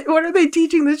 shit, what are they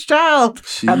teaching this child?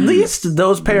 Jeez. At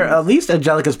least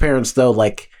Angelica's parents, though,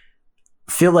 like,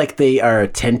 feel like they are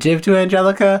attentive to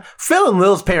Angelica. Phil and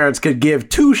Lil's parents could give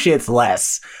two shits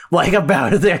less, like,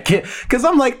 about their kid. Because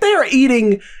I'm like, they are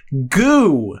eating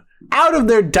goo out of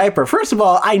their diaper. First of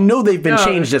all, I know they've been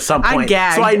changed at some point. So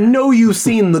I know you've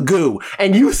seen the goo.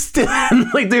 And you still,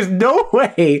 like, there's no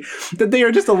way that they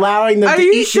are just allowing them to eat.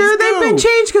 Are you sure they've been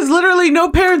changed? Because literally no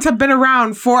parents have been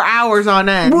around for hours on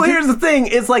end. Well, here's the thing.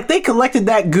 It's like they collected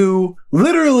that goo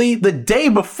literally the day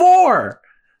before.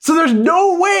 So there's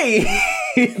no way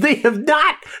they have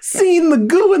not seen the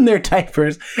goo in their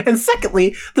diapers. And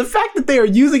secondly, the fact that they are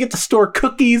using it to store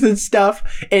cookies and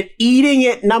stuff and eating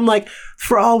it. And I'm like,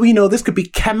 for all we know, this could be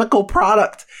chemical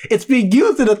product. It's being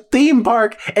used in a theme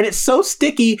park and it's so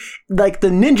sticky, like the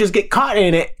ninjas get caught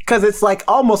in it because it's like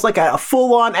almost like a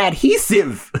full-on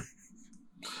adhesive.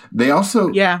 They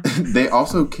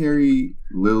also carry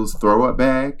Lil's throw-up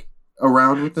bag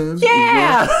around with them.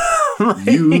 Yeah.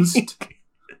 Used.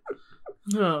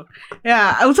 Oh.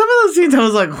 Yeah, some of those scenes I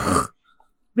was like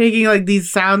making like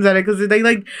these sounds at it because they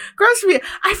like gross me.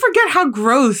 I forget how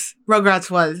gross Rugrats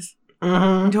was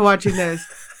into watching this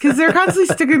because they're constantly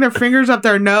sticking their fingers up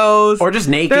their nose or just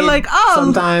naked. They're like, oh,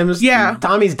 sometimes. Yeah,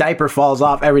 Tommy's diaper falls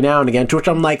off every now and again, to which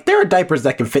I'm like, there are diapers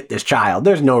that can fit this child.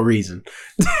 There's no reason.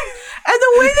 And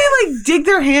the way they like dig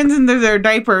their hands into their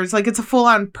diapers, like it's a full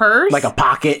on purse, like a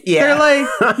pocket. Yeah,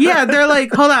 they're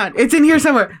like, hold on, it's in here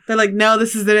somewhere. They're like, no,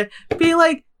 this is it. Being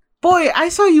like, boy, I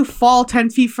saw you fall 10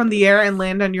 feet from the air and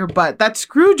land on your butt. That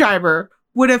screwdriver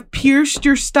would have pierced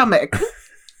your stomach.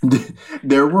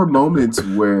 There were moments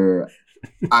where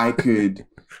I could,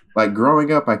 like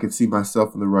growing up, I could see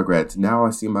myself in the Rugrats. Now I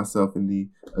see myself in the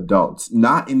adults,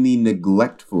 not in the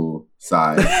neglectful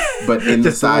side, but in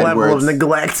the side level where of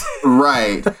neglect.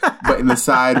 Right, but in the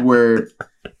side where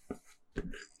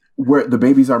the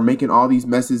babies are making all these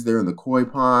messes. They're in the koi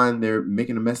pond. They're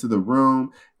making a mess of the room.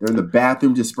 They're in the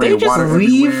bathroom, just spraying water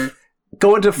everywhere.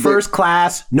 Going to first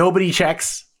class. Nobody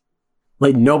checks.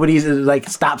 Like nobody's like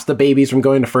stops the babies from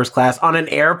going to first class on an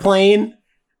airplane.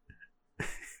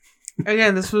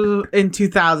 Again, this was in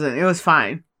 2000. It was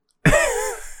fine.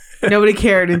 Nobody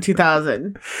cared in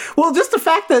 2000. Well, just the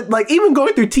fact that, like, even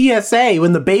going through TSA,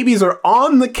 when the babies are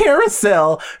on the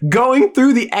carousel going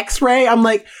through the x-ray, I'm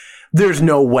like, there's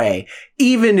no way.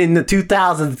 Even in the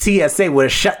 2000s, the TSA would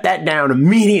have shut that down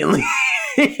immediately.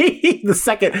 The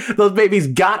second those babies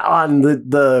got on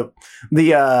the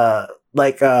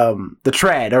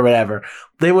tread or whatever,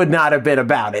 they would not have been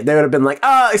about it. They would have been like,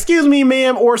 excuse me,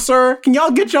 ma'am or sir, can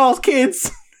y'all get y'all's kids?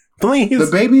 Please.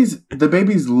 The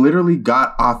babies literally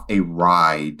got off a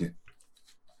ride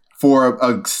for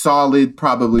a solid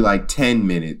probably like 10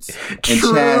 minutes. And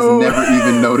True. Chaz never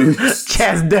even noticed.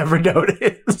 Chaz never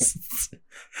noticed.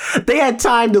 They had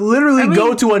time to literally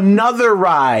go to another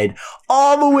ride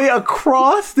all the way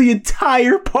across the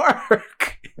entire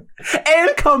park and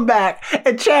come back.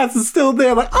 And Chaz is still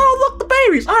there like, oh, look, the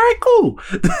babies. All right, cool.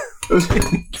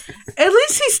 At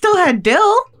least he still had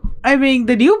Dill. I mean,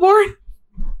 the newborn.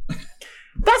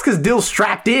 That's because Dill's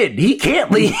strapped in. He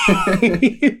can't leave.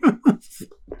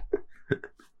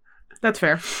 That's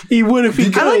fair. He would if he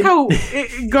could. I like how,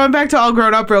 going back to All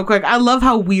Grown Up real quick, I love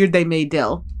how weird they made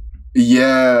Dill.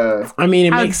 Yeah. I mean,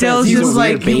 it makes sense. He was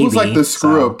like the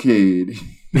screw-up kid.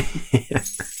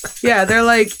 Yeah, they're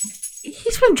like,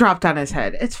 he's been dropped on his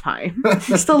head. It's fine. I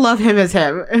still love him as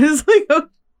him. And it's like,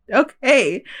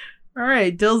 okay. All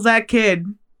right, Dill's that kid.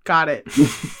 Got it.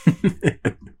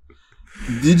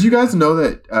 Did you guys know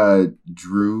that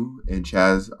Drew and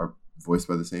Chaz are voiced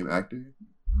by the same actor?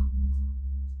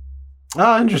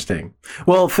 Oh, interesting.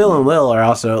 Well, Phil and Lil are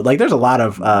also, like, there's a lot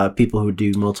of people who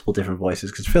do multiple different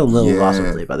voices, because Phil and Lil are also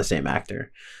played by the same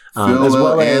actor. Phil, as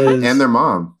well and their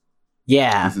mom.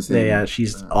 Yeah,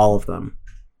 she's all of them.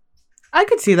 I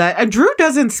could see that. Drew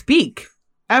doesn't speak,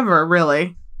 ever,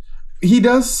 really. He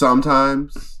does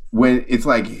sometimes, when it's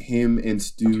like him and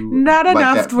Stu. Not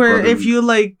enough where if you,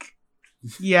 like...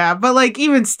 Yeah, but, like,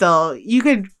 even still, you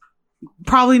could...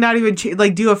 probably not even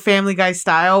do a Family Guy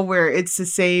style where it's the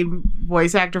same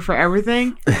voice actor for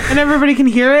everything and everybody can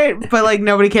hear it, but like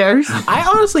nobody cares. I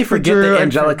honestly forget that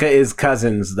Angelica is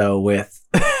cousins though with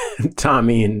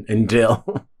Tommy and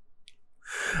Dill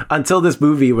until this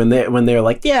movie when they're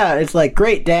like, yeah, it's like,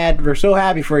 great, Dad, we're so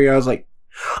happy for you. I was like,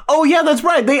 oh yeah, that's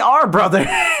right, they are brothers.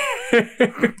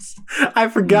 I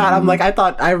forgot. I'm like, I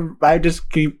thought I just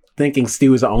keep thinking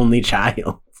Stu is the only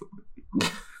child.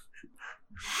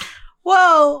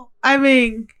 Well, I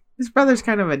mean, his brother's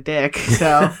kind of a dick,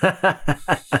 so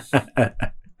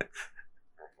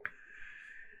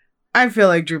I feel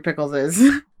like Drew Pickles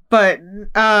is. But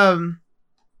yeah,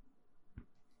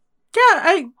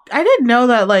 I didn't know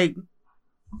that like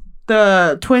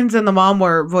the twins and the mom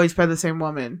were voiced by the same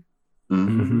woman.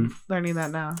 Mm-hmm. Learning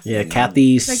that now. Yeah,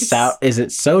 Kathy is it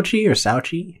Sochi or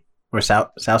Sauchi or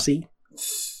Saucy?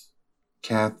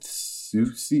 Kath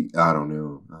Susie? I don't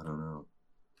know.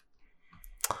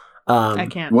 I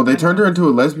can't. Well, they turned her into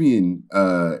a lesbian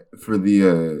for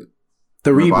the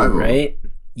reboot, right?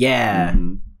 Yeah,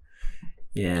 mm-hmm.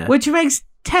 Yeah. Which makes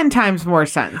 10 times more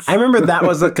sense. I remember that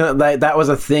was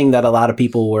a thing that a lot of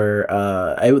people were.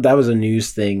 That was a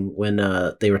news thing when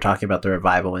they were talking about the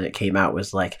revival when it came out.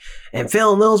 Was like, and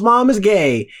Phil and Lil's mom is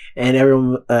gay, and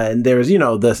everyone and there was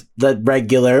the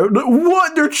regular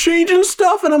what they're changing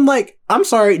stuff, and I'm like, I'm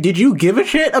sorry, did you give a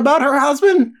shit about her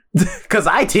husband? Because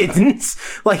I didn't.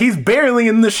 Like, he's barely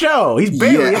in the show. He's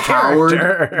barely a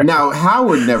character. Now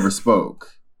Howard never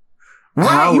spoke. Right?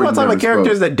 Howard You want to talk about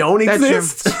characters spoke. that don't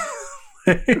exist?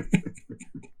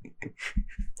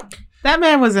 That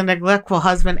man was a neglectful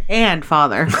husband and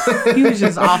father. He was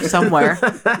just off somewhere.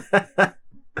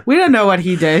 We don't know what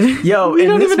he did. Yo, we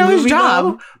don't even know his job.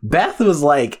 Though, Beth was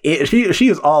like, she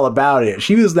was all about it.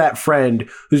 She was that friend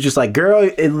who's just like, girl,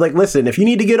 like, listen, if you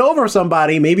need to get over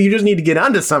somebody, maybe you just need to get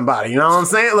under somebody. You know what I'm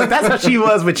saying? Like, that's how she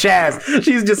was with Chaz.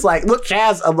 She's just like, look,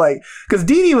 Chaz, I'm like, because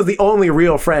Dee Dee was the only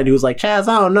real friend who was like, Chaz,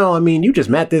 I don't know. I mean, you just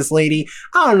met this lady.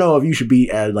 I don't know if you should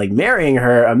be like marrying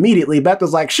her immediately. Beth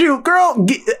was like, shoot, girl,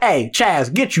 hey,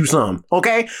 Chaz, get you some,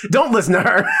 okay? Don't listen to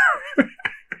her.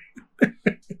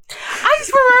 I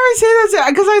just remember saying that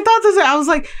because I thought this. I was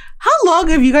like, "How long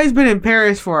have you guys been in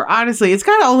Paris for?" Honestly, it's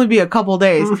gotta only be a couple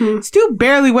days. Mm-hmm. Stu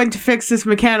barely went to fix this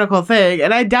mechanical thing,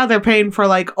 and I doubt they're paying for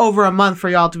like over a month for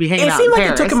y'all to be hanging out. It seemed like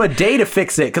Paris. It took him a day to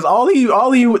fix it because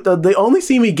the only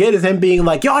scene we get is him being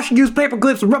like, "Y'all should use paper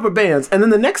clips and rubber bands," and then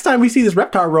the next time we see this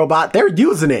reptile robot, they're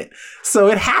using it. So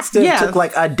it has to have took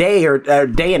like a day or a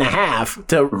day and a half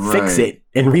to fix it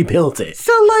and rebuild it.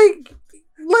 So like.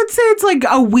 Let's say it's like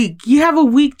a week. You have a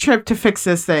week trip to fix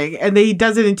this thing, and then he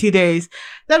does it in 2 days.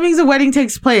 That means the wedding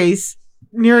takes place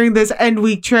during this end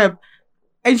week trip.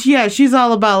 And she's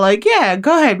all about like, yeah,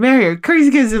 go ahead, marry her.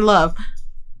 Crazy kids in love.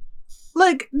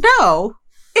 Like, no.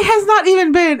 It has not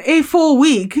even been a full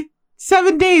week.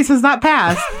 7 days has not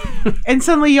passed. And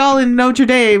suddenly y'all in Notre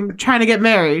Dame trying to get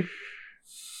married.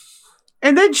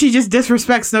 And then she just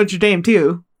disrespects Notre Dame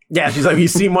too. Yeah, she's like,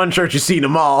 you've seen one church, you've seen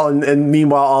them all. And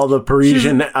meanwhile, all the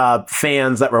Parisian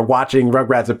fans that were watching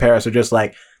Rugrats in Paris are just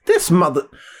like, this mother...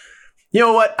 You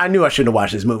know what? I knew I shouldn't have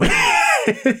watched this movie.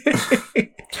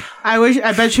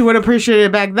 I bet you would appreciate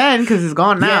it back then because it's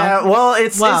gone now. Yeah, well,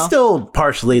 it's still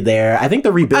partially there. I think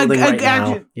they're rebuilding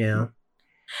now. Yeah.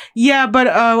 Yeah, but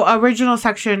original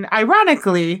section,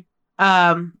 ironically,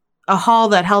 a hall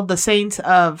that held the saints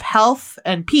of health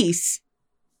and peace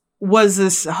was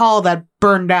this hall that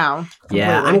burned down completely.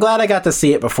 Yeah, I'm glad I got to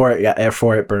see it before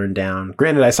it burned down.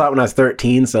 Granted, I saw it when I was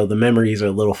 13, so the memories are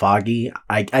a little foggy.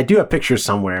 I do have pictures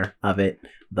somewhere of it,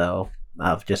 though,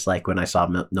 of just like when I saw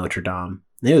Notre Dame.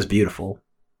 It was beautiful.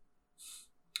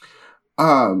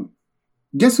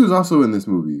 Guess who's also in this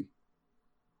movie?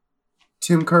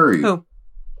 Tim Curry. Who?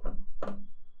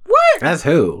 What? That's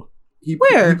who?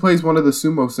 Where? He plays one of the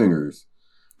sumo singers.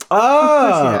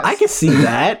 Oh, I can see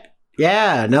that.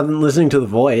 Yeah, now that I'm listening to the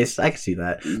voice, I can see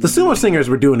that. The sumo singers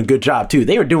were doing a good job, too.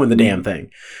 They were doing the damn thing.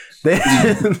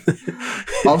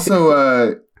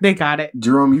 Also, they got it.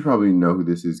 Jerome, you probably know who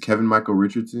this is. Kevin Michael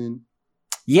Richardson.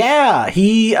 Yeah,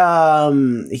 he's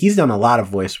done a lot of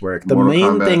voice work. The Mortal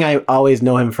Kombat. Thing I always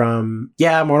know him from,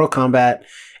 Mortal Kombat.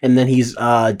 And then he's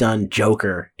done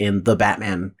Joker in the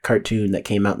Batman cartoon that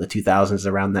came out in the 2000s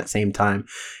around that same time.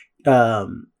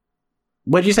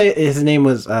 What'd you say his name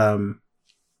was?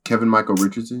 Kevin Michael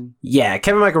Richardson? Yeah,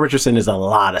 Kevin Michael Richardson is a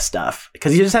lot of stuff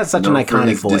because he just has such an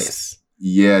iconic voice.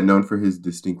 Known for his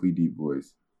distinctly deep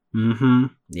voice. Mm-hmm.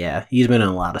 Yeah, he's been in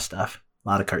a lot of stuff. A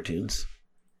lot of cartoons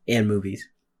and movies.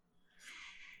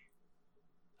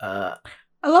 I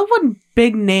love when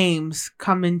big names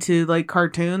come into like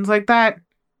cartoons like that.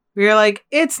 You're like,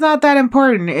 it's not that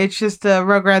important. It's just a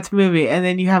Rugrats movie. And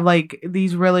then you have like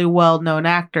these really well-known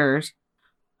actors.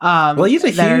 He's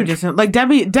a huge... like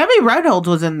Debbie Reynolds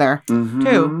was in there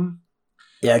too.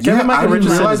 Yeah, Kevin Michael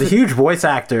Richardson is a huge voice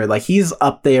actor. Like, he's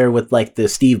up there with like the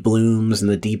Steve Blooms and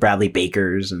the D. Bradley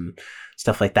Bakers and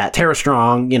stuff like that. Tara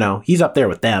Strong, he's up there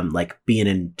with them, like being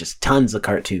in just tons of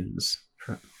cartoons.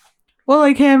 Well,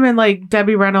 like him and like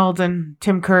Debbie Reynolds and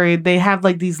Tim Curry, they have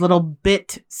like these little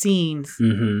bit scenes,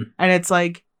 and it's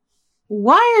like,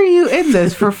 why are you in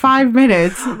this for 5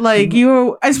 minutes? Like,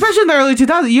 you, especially in the early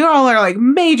 2000s, you all are like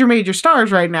major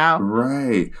stars right now.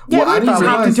 Right. Yeah, well, I didn't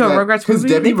realize that a Rugrats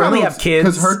movie. They probably have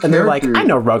kids, and they're like, I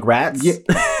know Rugrats. Yeah,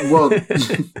 well,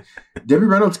 Debbie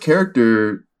Reynolds'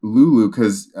 character, Lulu,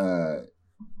 because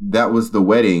that was the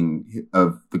wedding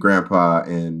of the grandpa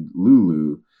and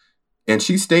Lulu, and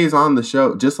she stays on the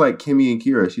show, just like Kimmy and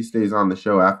Kira, she stays on the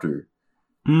show after.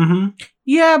 Mm-hmm.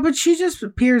 Yeah, but she just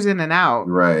appears in and out.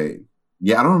 Right.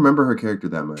 Yeah, I don't remember her character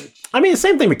that much. I mean, the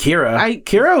same thing with Kira.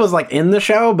 Kira was like in the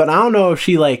show, but I don't know if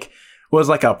she like was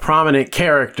like a prominent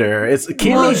character.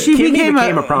 Kimmy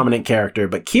became a prominent character,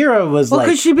 but Kira was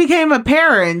because she became a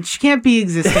parent. She can't be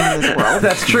existing in this world.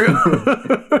 That's true.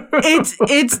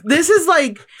 This is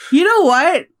like, you know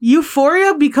what?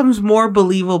 Euphoria becomes more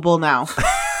believable now.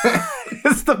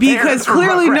 Because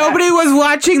clearly nobody was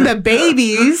watching the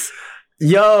babies.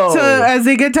 Yo. So as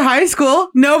they get to high school,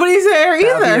 nobody's there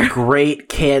either. That'd be a great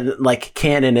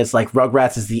canon is like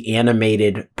Rugrats is the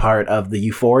animated part of the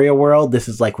Euphoria world. This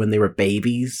is like when they were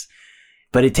babies,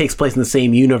 but it takes place in the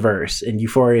same universe, and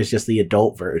Euphoria is just the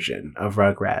adult version of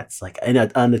Rugrats. Like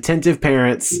unattentive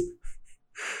parents,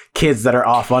 kids that are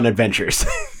off on adventures.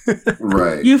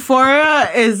 Right. Euphoria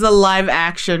is the live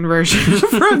action version of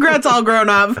Rugrats all grown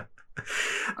up.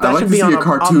 I'd like to see a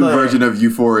cartoon version of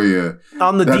Euphoria.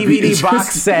 On the DVD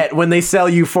box set, when they sell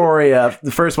Euphoria,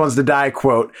 the first ones to die,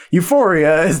 quote,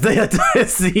 Euphoria is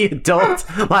the adult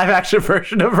live-action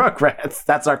version of Rugrats.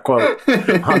 That's our quote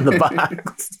on the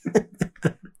box.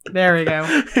 There we go.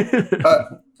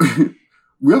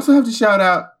 We also have to shout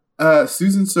out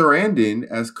Susan Sarandon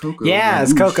as Coco. Yeah,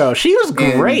 as Coco. She was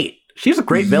great. She was a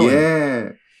great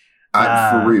villain.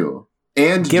 Yeah. For real.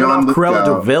 And giving John off Cruella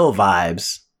Lithgow. de Vil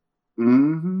vibes.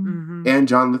 Mm-hmm. Mm-hmm. And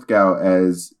John Lithgow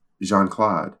as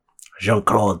Jean-Claude.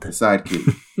 Jean-Claude. The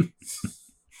sidekick.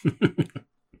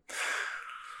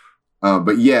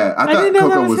 But yeah, I thought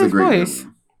Coco was a great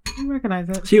villain. I recognize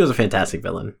it. She was a fantastic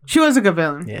villain. She was a good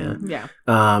villain. Yeah.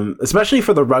 Especially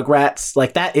for the Rugrats,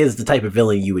 like that is the type of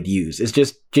villain you would use. It's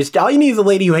just all you need is a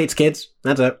lady who hates kids.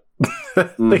 That's it.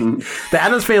 Mm-hmm. The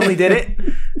Addams Family did it.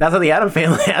 That's how the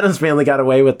Addams Family got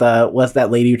away with what's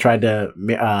that lady who tried to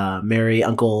marry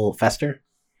Uncle Fester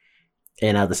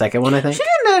in the second one, I think. She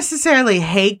didn't necessarily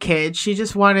hate kids. She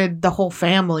just wanted the whole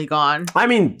family gone. I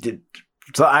mean,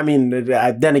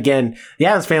 then again, the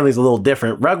Addams Family is a little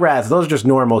different. Rugrats, those are just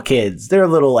normal kids. They're a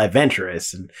little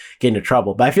adventurous and get into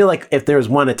trouble. But I feel like if there was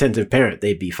one attentive parent,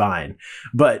 they'd be fine.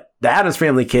 But the Addams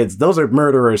Family kids, those are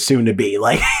murderers soon to be.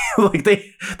 Like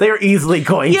they are easily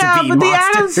going to be monsters. Yeah, but the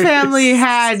Addams Family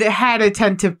had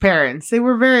attentive parents. They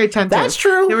were very attentive. That's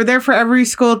true. They were there for every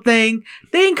school thing.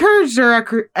 They encouraged their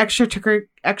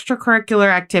extracurricular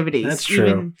activities. That's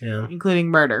true. Including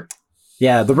murder.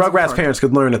 Yeah, the Rugrats parents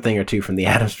could learn a thing or two from the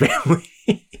Addams Family.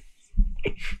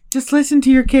 Just listen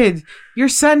to your kids. Your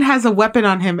son has a weapon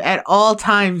on him at all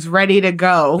times, ready to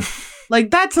go. Like,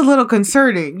 that's a little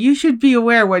concerning. You should be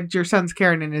aware what your son's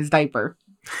carrying in his diaper.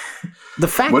 The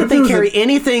fact that they carry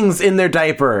anythings in their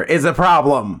diaper is a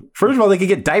problem. First of all, they could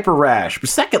get diaper rash. But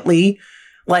secondly,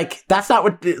 like, that's not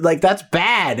what, like, that's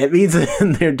bad. It means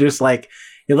they're just like,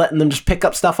 you're letting them just pick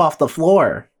up stuff off the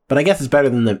floor. But I guess it's better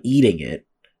than them eating it.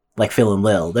 Like Phil and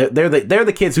Lil. They're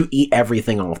the kids who eat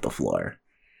everything off the floor.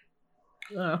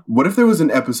 What if there was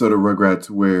an episode of Rugrats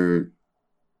where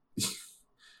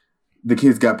the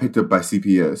kids got picked up by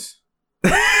CPS?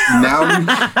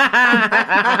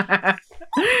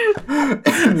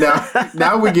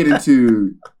 now we get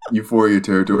into Euphoria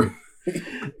territory.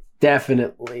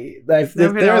 Definitely. If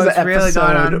there was an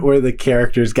episode where the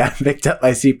characters got picked up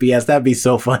by CPS, that'd be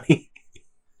so funny.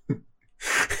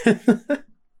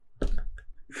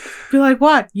 Be like,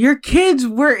 what? Your kids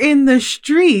were in the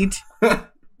street.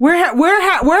 Where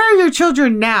are your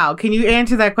children now? Can you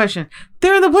answer that question?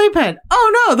 They're in the playpen.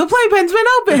 Oh no, the playpen's been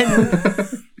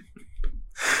open.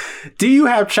 Do you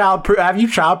have childproof? Have you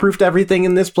childproofed everything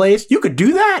in this place? You could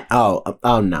do that? Oh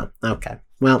no. Okay.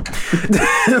 Well, especially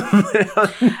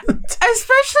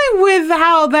with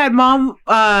how that mom,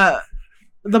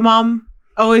 the mom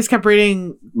always kept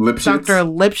reading Dr.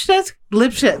 Lipschitz.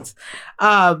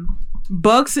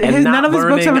 Books. None of his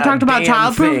books ever talked about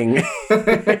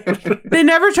childproof. They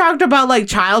never talked about like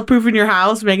childproofing your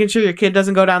house, making sure your kid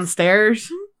doesn't go downstairs.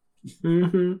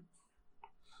 Mm-hmm.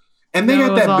 And they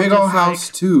got that big old house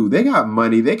too. They got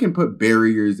money. They can put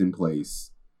barriers in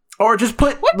place, or just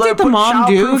put what did the mom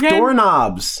do again?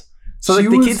 Doorknobs so that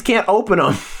the kids can't open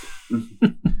them.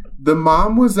 The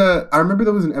mom was I remember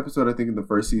there was an episode I think in the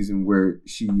first season where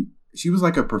she was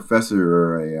like a professor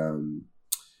or an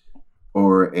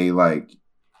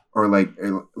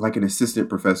assistant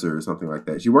professor or something like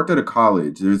that. She worked at a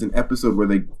college. There's an episode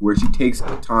where she takes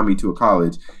Tommy to a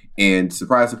college, and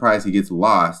surprise, surprise, he gets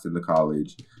lost in the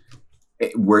college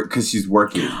because she's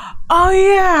working. Oh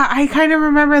yeah, I kind of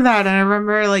remember that, and I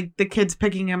remember like the kids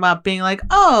picking him up, being like,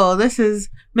 "Oh, this is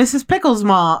Mrs. Pickle's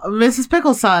mom, Mrs.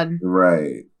 Pickle's son."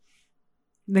 Right.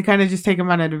 They kind of just take him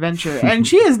on an adventure. And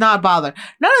she is not bothered.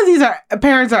 None of these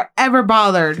parents are ever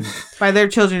bothered by their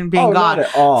children being gone. Not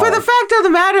at all. For the fact of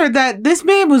the matter that this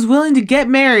man was willing to get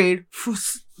married,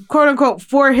 quote unquote,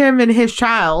 for him and his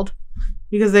child,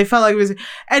 because they felt like it was,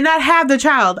 and not have the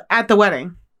child at the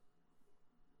wedding.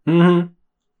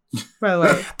 Mm-hmm. By the way,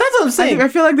 that's what I'm saying. I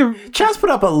feel like the Chaz put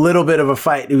up a little bit of a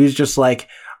fight. It was just like,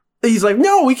 he's like,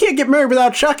 no, we can't get married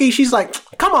without Chucky. She's like,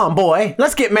 come on, boy,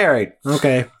 let's get married.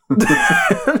 Okay.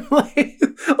 like,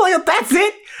 that's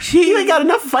it? You ain't got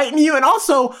enough fighting you. And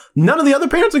also, none of the other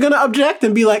parents are going to object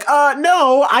and be like,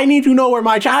 no, I need to know where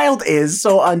my child is.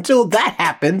 So until that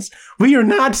happens, we are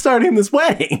not starting this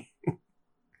wedding.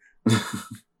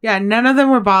 Yeah, none of them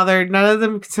were bothered. None of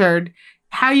them concerned.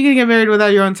 How are you going to get married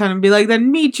without your own son? And be like,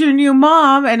 then meet your new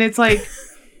mom. And it's like,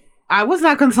 I was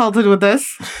not consulted with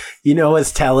this. You know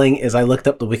what's telling is I looked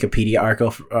up the Wikipedia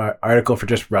article for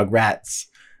just Rugrats,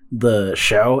 the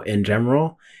show in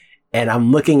general. And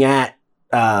I'm looking at,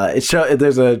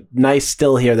 there's a nice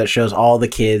still here that shows all the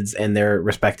kids and their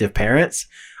respective parents.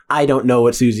 I don't know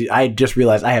what I just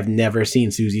realized I have never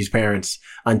seen Susie's parents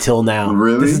until now.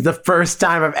 Really? This is the first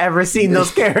time I've ever seen those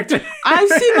characters. I've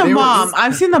seen the mom.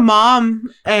 I've seen the mom,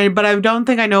 but I don't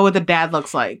think I know what the dad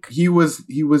looks like. He was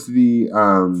the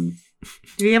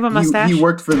Did he have a mustache? He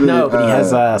worked for the No, but he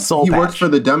has a soul patch. He worked for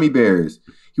the Dummy Bears.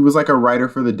 He was like a writer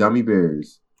for the Dummy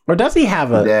Bears. Or does he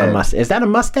have a mustache? Is that a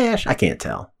mustache? I can't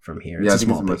tell from here. It's a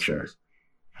small picture.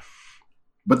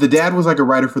 But the dad was like a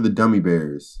writer for the Dummy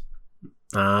Bears.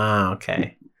 Ah,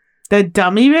 okay. The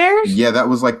Dummy Bears? Yeah, that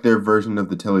was like their version of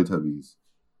the Teletubbies.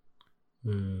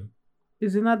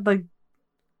 Isn't that like...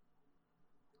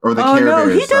 Or the Care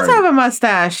Bears, he does have a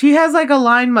mustache. He has like a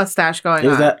line mustache going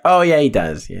on. Oh, yeah, he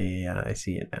does. Yeah. I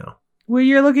see it now. Where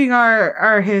you're looking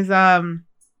are his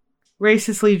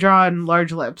racistly drawn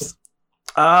large lips.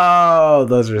 Oh,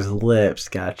 those are his lips.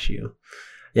 Got you.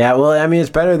 Yeah, well, I mean, it's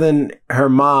better than her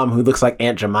mom, who looks like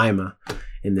Aunt Jemima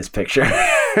in this picture.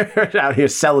 Out here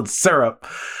selling syrup.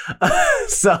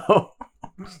 So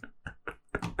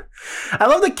I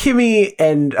love that Kimmy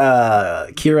and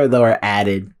Kira, though, are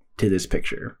added to this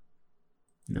picture.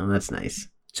 That's nice.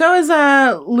 So is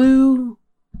Lou's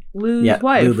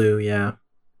wife. Lulu, yeah.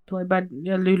 Played by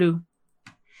Lulu.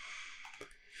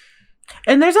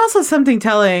 And there's also something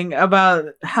telling about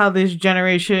how this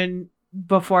generation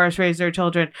before us raised their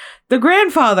children. The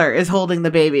grandfather is holding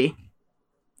the baby,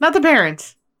 not the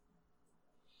parents.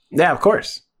 Yeah, of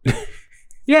course.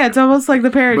 Yeah, it's almost like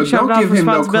the parents shoved off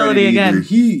responsibility again.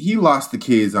 He lost the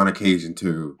kids on occasion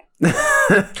too.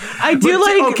 I do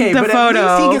the photo.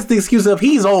 At least he gets the excuse of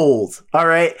he's old. All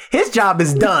right, his job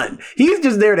is done. He's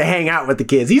just there to hang out with the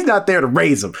kids. He's not there to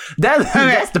raise them.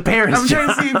 That's the parents' job.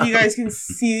 I'm trying to see if you guys can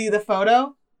see the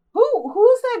photo.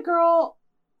 Who's that girl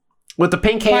with the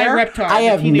pink hair? I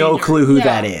have no clue who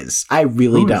that is. I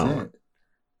really don't.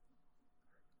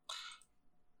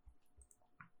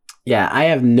 Yeah, I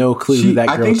have no clue who that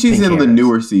girl is. I think she's in the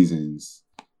newer seasons.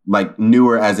 Like,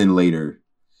 newer as in later.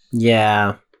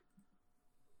 Yeah.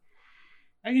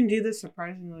 I can do this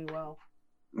surprisingly well.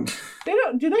 Do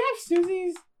they have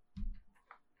Susie's?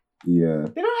 Yeah.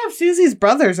 They don't have Susie's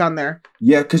brothers on there.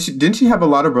 Yeah, because didn't she have a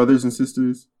lot of brothers and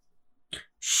sisters?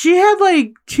 She had,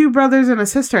 like, 2 brothers and a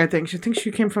sister, I think. She thinks she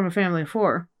came from a family of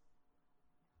 4.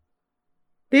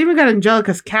 They even got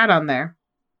Angelica's cat on there.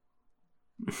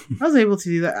 I was able to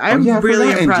do that. I'm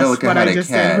really impressed with what I just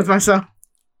did with myself.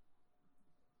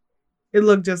 It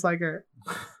looked just like her.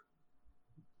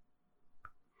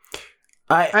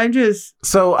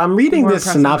 I'm reading this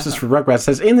synopsis for Rugrats. It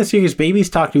says, in the series,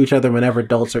 babies talk to each other whenever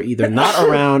adults are either not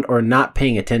around or not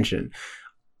paying attention.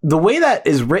 The way that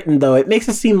is written, though, it makes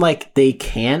it seem like they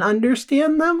can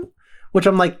understand them, which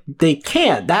I'm like, they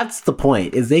can't. That's the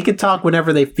point, is they can talk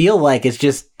whenever they feel like. It's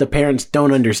just the parents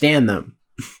don't understand them.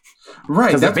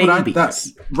 Right, that's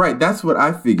what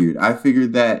I figured. I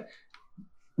figured that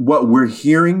what we're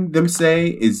hearing them say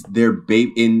is their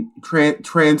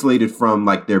translated from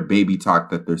like their baby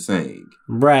talk that they're saying.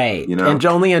 Right. And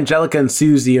only Angelica and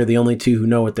Susie are the only 2 who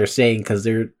know what they're saying because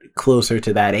they're closer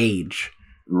to that age.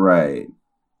 Right.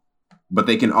 But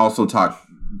they can also talk.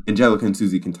 Angelica and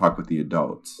Susie can talk with the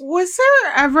adults. Was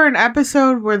there ever an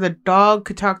episode where the dog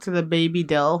could talk to the baby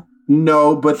Dill?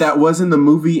 No, but that was in the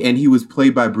movie, and he was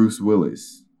played by Bruce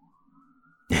Willis.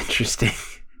 Interesting.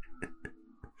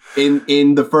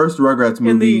 In the first Rugrats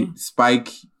movie,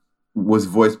 Spike was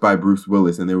voiced by Bruce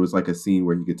Willis, and there was like a scene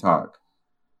where he could talk.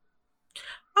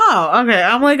 Oh, okay.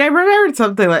 I'm like, I remembered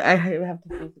something like I have to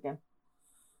see this again.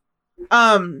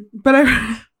 But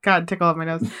God, tickle off my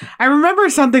nose. I remember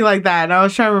something like that, and I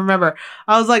was trying to remember.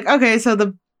 I was like, okay, so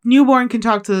the newborn can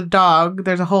talk to the dog.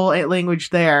 There's a whole language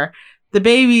there. The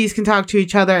babies can talk to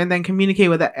each other and then communicate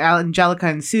with Angelica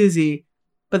and Susie.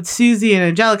 But Susie and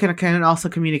Angelica can also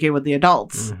communicate with the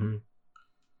adults. Mm-hmm.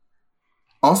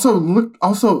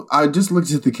 Also, I just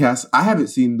looked at the cast. I haven't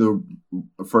seen the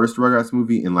first Rugrats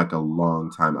movie in like a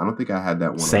long time. I don't think I had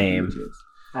that one. Same.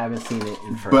 I haven't seen it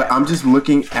in forever. But I'm just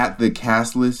looking at the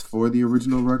cast list for the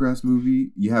original Rugrats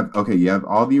movie. You have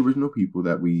all the original people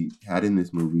that we had in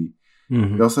this movie.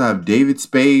 Mm-hmm. You also have David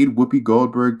Spade, Whoopi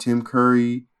Goldberg, Tim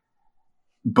Curry,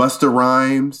 Busta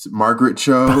Rhymes, Margaret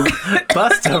Cho,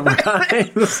 Busta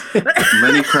Rhymes,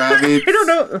 Lenny Kravitz, I don't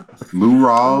know. Lou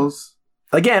Rawls.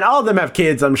 Again, all of them have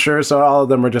kids, I'm sure, so all of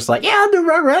them were just like, yeah, I'll do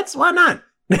Rugrats, why not?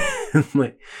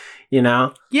 Like, you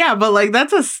know? Yeah, but like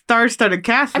that's a star-studded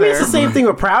cast. I mean, it's the same thing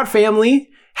with Proud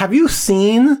Family. Have you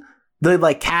seen the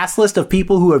like cast list of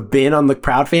people who have been on the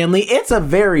Proud Family? It's a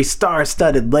very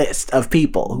star-studded list of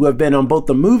people who have been on both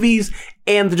the movies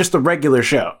and just the regular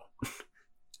show.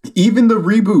 Even the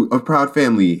reboot of Proud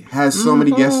Family has so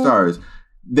many guest stars.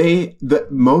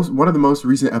 One of the most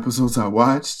recent episodes I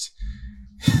watched,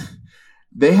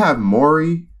 they have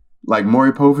Maury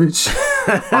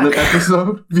Povich on an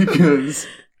episode because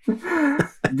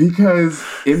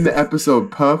in the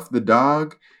episode Puff the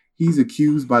dog, he's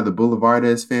accused by the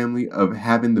Boulevardes family of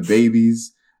having the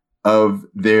babies of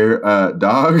their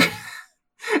dog.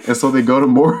 And so they go to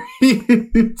Maury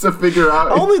to figure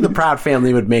out. Only the Proud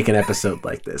Family would make an episode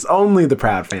like this. Only the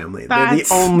Proud Family. They're the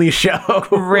only show.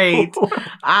 Great.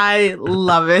 I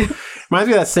love it. Reminds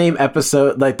me of that same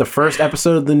episode, like the first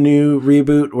episode of the new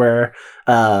reboot where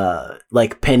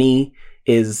like Penny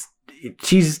she's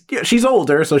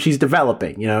older, so she's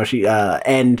developing, you know,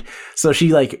 and so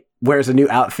she like wears a new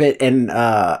outfit and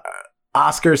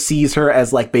Oscar sees her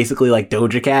as like basically like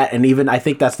Doja Cat, and even I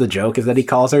think that's the joke is that he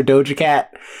calls her Doja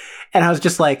Cat, and I was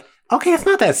just like, okay, it's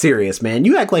not that serious, man.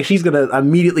 You act like she's gonna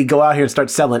immediately go out here and start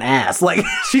selling ass. Like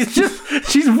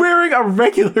she's wearing a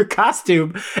regular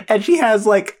costume and she has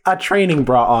like a training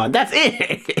bra on. That's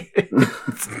it.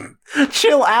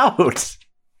 Chill out.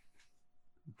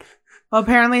 Well,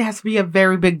 apparently it has to be a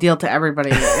very big deal to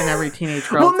everybody in every teenage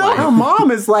girl. Well, no, her mom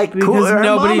is like cool. Her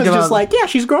nobody mom is just like, yeah,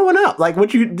 she's growing up. Like,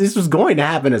 this was going to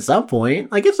happen at some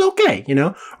point. Like, it's okay, you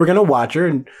know. We're gonna watch her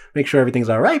and make sure everything's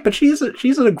all right. But she's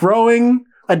a growing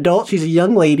adult. She's a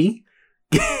young lady,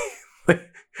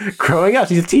 growing up.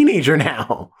 She's a teenager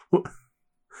now.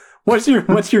 What's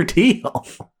your deal?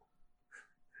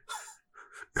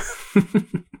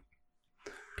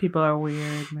 People are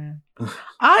weird, man.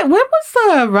 When was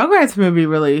the Rugrats movie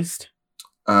released?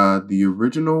 The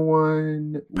original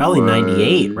one probably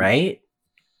 98, right?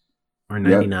 Or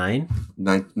 99?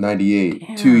 Yep. 98.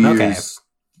 Damn. 2 years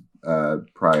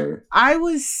prior. I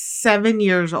was 7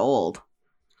 years old.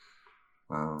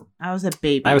 Wow. I was a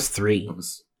baby. I was 3.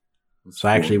 So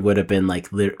I actually would have been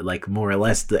like more or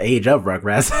less the age of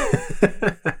Rugrats.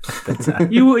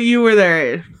 But, you were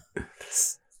there.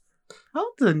 How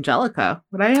old is Angelica?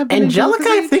 Would I have been Angelica?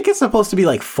 I think it's supposed to be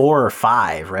like 4 or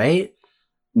 5, right?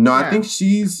 No, yeah. I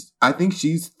think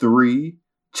she's 3.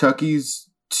 Chucky's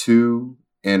 2,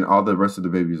 and all the rest of the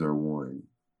babies are 1.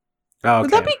 Oh, okay.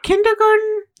 Would that be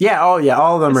kindergarten? Yeah. Oh, yeah.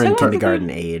 All of them are in kindergarten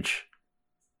age.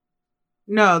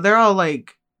 No, they're all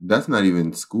like. That's not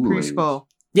even school preschool. Age.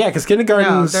 Yeah, because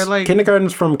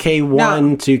kindergarten's from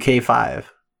K1 to K5.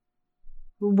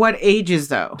 What ages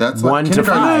though? That's 1 to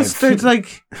 5. There's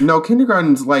like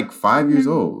kindergarten's like 5 years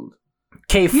old.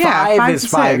 K5 is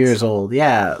 5 years old.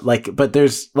 Yeah, but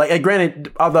there's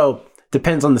granted, although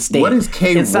depends on the state. What is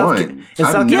K1? In South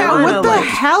Carolina, what the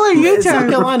hell are you talking? South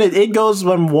Carolina, it goes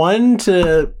from 1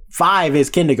 to 5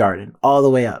 is kindergarten all the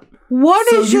way up.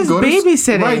 What is just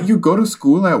babysitting? Right, you go to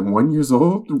school at 1 year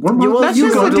old. That's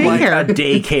you go to like a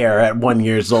daycare at 1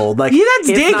 year old. Like that's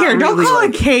daycare. Don't really call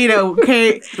it K to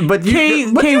K. But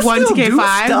K1 to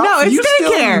K5. No, it's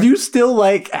daycare. You still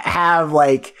like have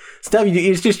like stuff.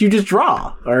 It's just you just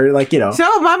draw or like, you know.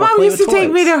 So my mom used to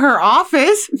take me to her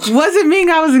office. Wasn't mean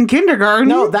I was in kindergarten.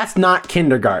 No, that's not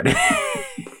kindergarten.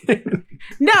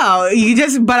 No,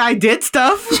 but I did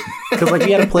stuff. Because like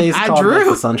we had a place called like,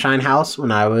 the Sunshine House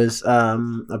when I was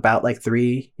about like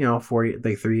 3 and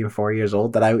 4 years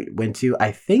old that I went to.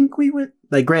 I think we went,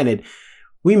 like, granted,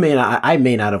 I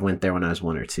may not have went there when I was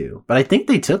 1 or 2, but I think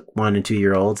they took 1 and 2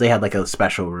 year olds. They had like a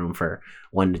special room for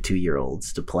 1 to 2 year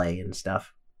olds to play and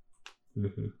stuff.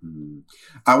 Mm-hmm.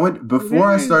 I went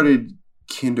before I started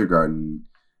kindergarten.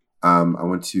 I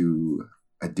went to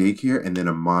a daycare and then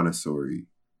a Montessori.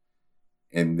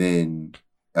 And then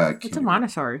what's a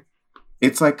Montessori?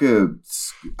 It's like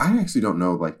I actually don't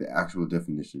know like the actual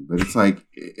definition, but it's like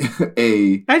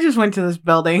I just went to this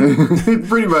building.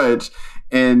 Pretty much.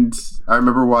 And I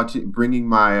remember bringing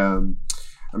my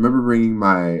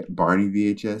Barney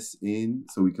VHS in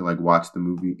so we could like watch the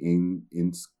movie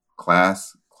in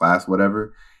class,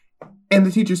 whatever. And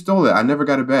the teacher stole it. I never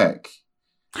got it back.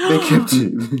 They kept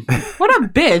it. What a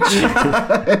bitch.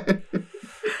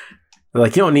 They're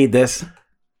like, you don't need this.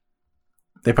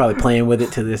 They're probably playing with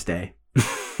it to this day.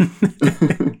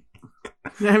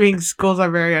 I mean, schools are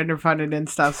very underfunded and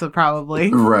stuff, so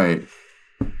probably. Right.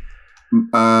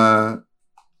 A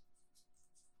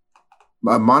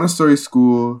Montessori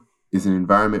school is an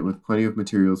environment with plenty of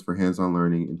materials for hands-on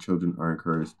learning, and children are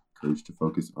encouraged to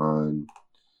focus on.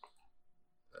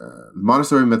 The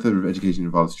Montessori method of education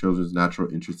involves children's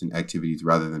natural interest in activities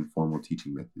rather than formal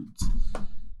teaching methods.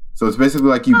 So it's basically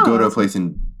like you go to a place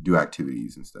and do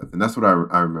activities and stuff, and that's what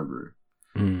I remember.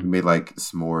 We made like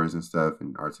s'mores and stuff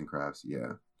and arts and crafts.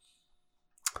 Yeah.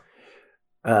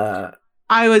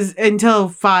 I was until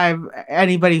 5.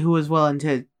 Anybody who was willing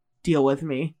to deal with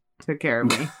me took care of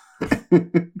me.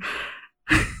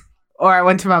 Or I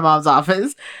went to my mom's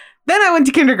office. Then I went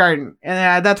to kindergarten,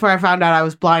 and that's where I found out I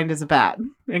was blind as a bat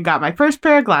and got my first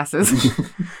pair of glasses.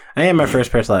 I had my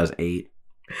first pair till I was 8.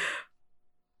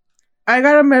 I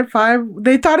got them at 5.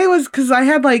 They thought it was because I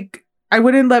had like, I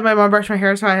wouldn't let my mom brush my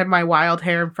hair, so I had my wild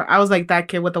hair in front. I was like that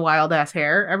kid with the wild ass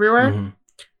hair everywhere. Mm-hmm.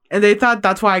 And they thought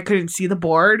that's why I couldn't see the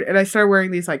board. And I started wearing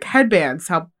these like headbands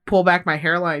to help pull back my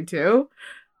hairline too.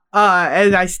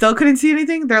 And I still couldn't see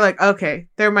anything. They're like, okay,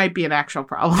 there might be an actual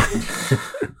problem.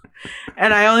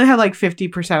 And I only had like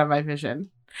 50% of my vision.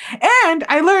 And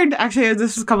I learned, actually,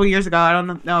 this was a couple years ago. I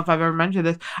don't know if I've ever mentioned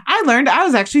this. I learned I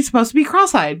was actually supposed to be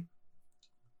cross-eyed.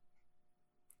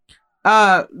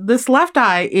 This left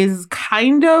eye is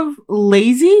kind of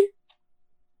lazy.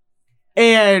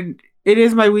 And it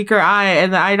is my weaker eye.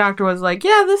 And the eye doctor was like,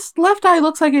 yeah, this left eye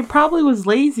looks like it probably was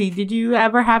lazy. Did you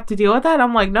ever have to deal with that?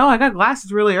 I'm like, no, I got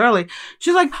glasses really early.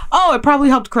 She's like, oh, it probably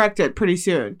helped correct it pretty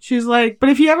soon. She's like, but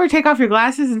if you ever take off your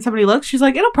glasses and somebody looks, she's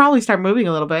like, it'll probably start moving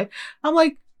a little bit. I'm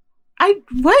like,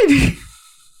 what?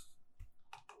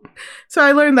 So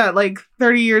I learned that like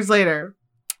 30 years later,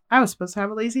 I was supposed to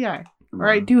have a lazy eye. Or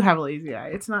I do have a lazy eye.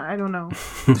 It's not, I don't know.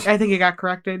 I think it got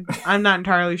corrected. I'm not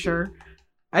entirely sure.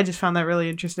 I just found that really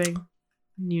interesting.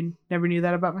 You never knew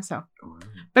that about myself.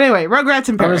 But anyway, Rugrats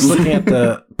in Paris. I was looking at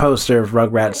the poster of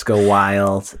Rugrats Go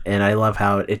Wild, and I love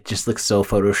how it just looks so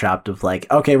photoshopped of like,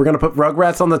 okay, we're going to put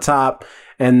Rugrats on the top,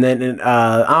 and then,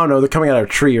 I don't know, they're coming out of a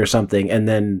tree or something, and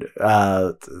then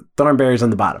Thornberry's on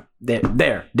the bottom.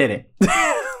 There, did it.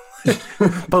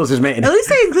 Poster's made. At least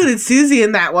they included Susie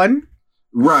in that one.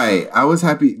 Right. I was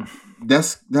happy.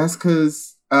 That's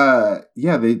because,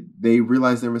 they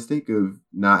realized their mistake of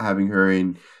not having her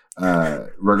in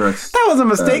Rugrats. That was a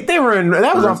mistake. That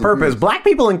was on purpose. Black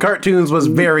people in cartoons was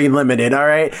very limited. All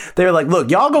right, they were like, "Look,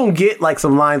 y'all gonna get like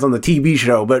some lines on the TV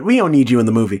show, but we don't need you in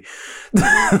the movie."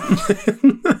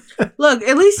 Look,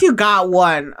 at least you got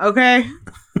one, okay?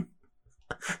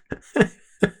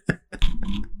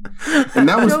 And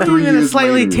that was 3 years. A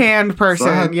slightly later. Tanned person,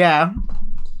 so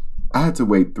I had to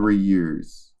wait 3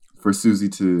 years for Susie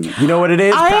to... You know what it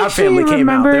is? Proud Family came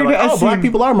out. They're like, oh, black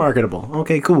people are marketable.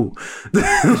 Okay, cool.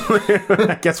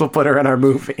 I guess we'll put her in our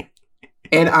movie.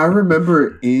 And I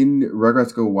remember in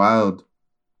Rugrats Go Wild,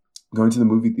 going to the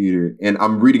movie theater, and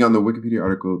I'm reading on the Wikipedia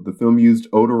article, the film used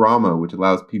odorama, which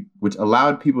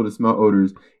allowed people to smell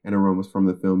odors and aromas from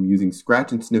the film using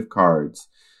scratch and sniff cards.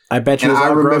 I bet you it was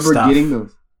all gross stuff. Getting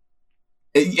those.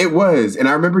 It was. And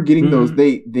I remember getting those.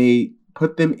 They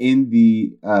put them in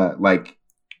the,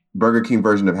 Burger King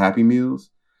version of Happy Meals,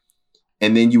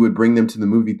 and then you would bring them to the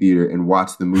movie theater and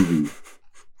watch the movie.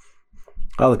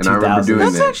 Oh, the 2000s.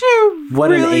 That's actually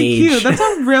really cute. That's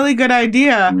a really good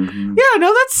idea. Mm-hmm. Yeah,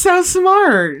 no, that's so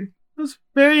smart. It was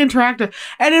very interactive,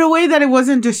 and in a way that it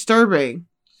wasn't disturbing.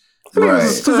 Right. It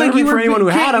was disturbing for anyone who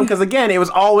had them, because again, it was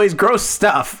always gross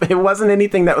stuff. It wasn't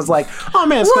anything that was like, oh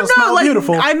man, it's gonna smell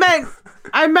beautiful.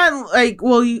 I meant like,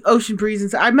 ocean breeze and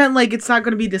stuff. I meant like it's not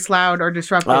going to be this loud or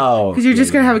disruptive. Because you're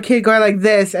just going to have a kid going like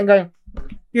this and going,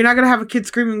 you're not going to have a kid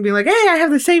screaming and being like, hey, I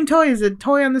have the same toy as a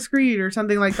toy on the screen or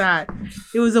something like that.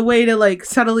 It was a way to like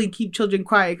subtly keep children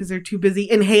quiet because they're too busy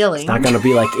inhaling. It's not going to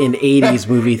be like in 80s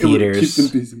movie theaters.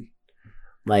 Keep them busy.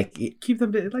 Like, keep them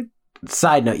busy. Like,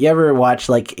 side note, you ever watch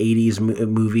like 80s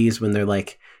movies when they're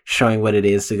like showing what it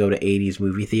is to go to 80s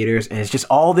movie theaters, and it's just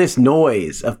all this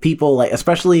noise of people, like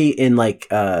especially in like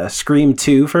Scream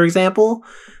 2, for example,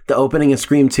 the opening in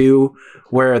Scream 2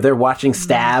 where they're watching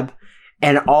Stab,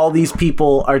 and all these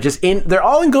people are just they're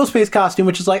all in Ghostface costume,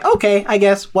 which is like, okay, I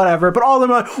guess, whatever, but all of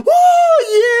them are like,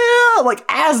 oh yeah, like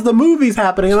as the movie's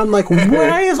happening, and I'm like,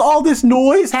 why is all this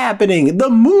noise happening?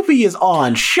 The movie is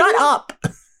on, shut up.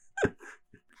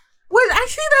 Well, I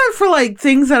see that for like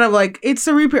things that are like, it's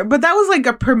a repair, but that was like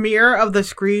a premiere of the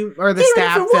Scream or the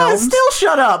Stab films. Still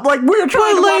shut up. Like, we're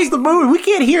trying to watch the movie. We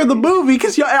can't hear the movie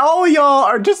because all of y'all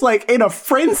are just like in a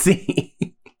frenzy.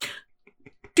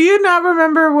 Do you not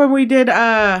remember when we did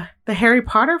the Harry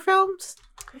Potter films?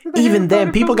 even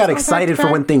then, people got excited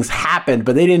for when things happened,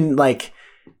 but they didn't like.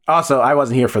 Also, I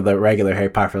wasn't here for the regular Harry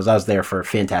Potter films. I was there for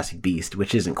Fantastic Beast,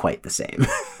 which isn't quite the same.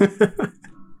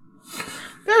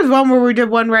 There was one where we did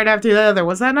one right after the other.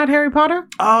 Was that not Harry Potter?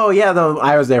 Oh, yeah, though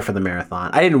I was there for the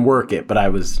marathon. I didn't work it, but I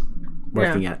was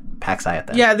working at PAX at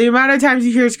that. Yeah, the amount of times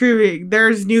you hear screaming,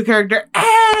 there's new character.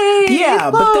 Hey!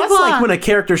 Yeah, blah, but that's blah. like when a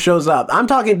character shows up. I'm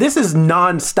talking, this is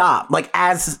nonstop, like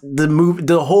as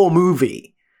the whole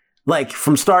movie, like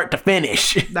from start to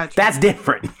finish. That's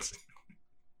different.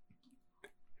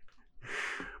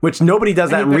 Which nobody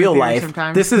does that in real life.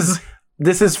 Sometimes.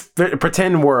 This is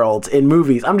pretend world in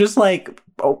movies. I'm just like,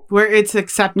 where it's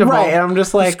acceptable, right? I'm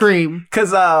just like scream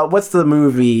because what's the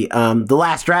movie? The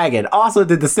Last Dragon also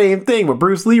did the same thing with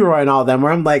Bruce Leroy and all them.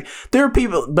 Where I'm like, there are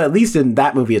people, but at least in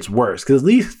that movie, it's worse because at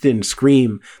least in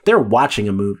Scream, they're watching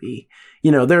a movie.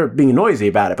 You know, they're being noisy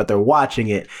about it, but they're watching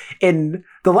it. In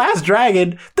The Last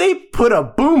Dragon, they put a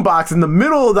boombox in the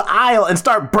middle of the aisle and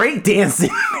start breakdancing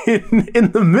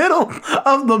in the middle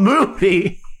of the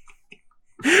movie.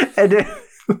 And then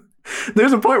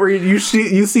there's a point where you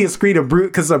see a screen of Bruce,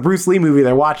 because it's a Bruce Lee movie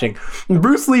they're watching. And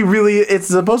Bruce Lee really, it's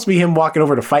supposed to be him walking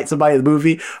over to fight somebody in the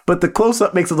movie, but the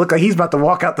close-up makes it look like he's about to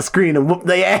walk out the screen and whoop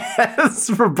their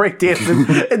ass for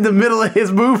breakdancing in the middle of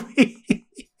his movie.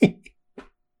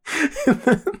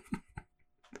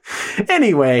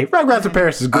 Anyway, Rugrats in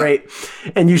Paris is great,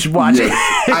 and you should watch it.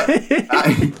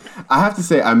 I have to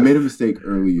say, I made a mistake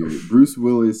earlier. Bruce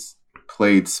Willis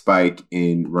played Spike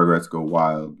in Rugrats Go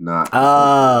Wild, not.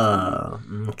 Oh,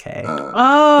 okay.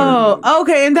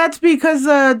 Okay, and that's because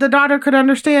the daughter could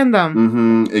understand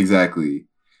them. Mm-hmm, exactly.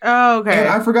 Oh, okay. And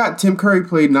I forgot Tim Curry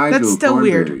played Nigel. That's still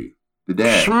Thornberry, weird. The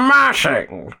dad.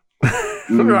 Smashing.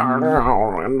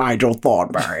 Nigel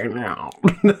Thornberry. I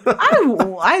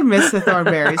miss the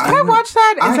Thornberries. Can I watch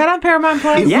that? Is that on Paramount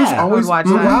Plus? Yeah, I would watch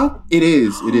that. Well, it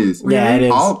is. Yeah, it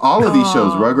is. All of these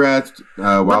shows, Rugrats,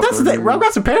 but that's the thing.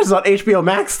 Rugrats in Paris is on HBO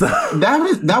Max, though.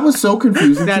 That was so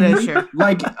confusing. That is true.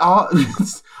 Like all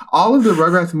of the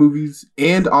Rugrats movies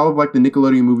and all of like the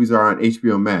Nickelodeon movies are on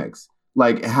HBO Max.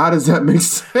 Like, how does that make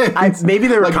sense? Maybe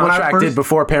they were contracted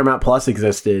before Paramount Plus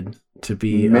existed to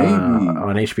be maybe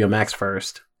on HBO Max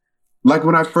first. Like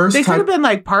when I first they could have been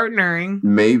like partnering.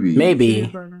 Maybe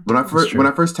when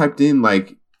I first typed in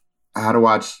like how to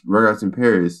watch Rugrats in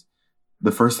Paris,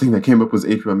 the first thing that came up was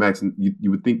HBO Max, and you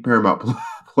would think Paramount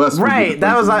Plus. Right,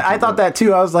 that was I thought that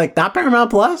too. I was like, not Paramount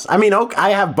Plus. I mean, okay, I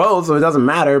have both, so it doesn't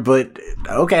matter. But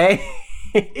okay.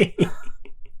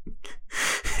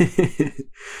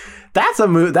 That's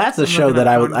a show that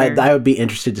I would be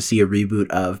interested to see a reboot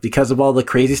of because of all the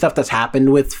crazy stuff that's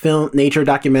happened with nature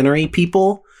documentary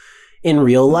people in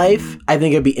real life. I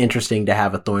think it'd be interesting to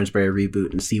have a Thornsberry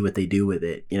reboot and see what they do with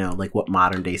it. You know, like what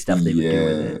modern day stuff they would do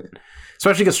with it.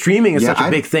 Especially because streaming is such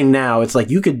a big thing now. It's like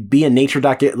you could be a nature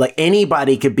like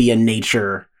anybody could be a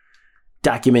nature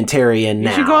documentarian now.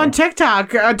 You should go on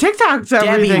TikTok. TikTok's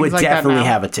Debbie would like definitely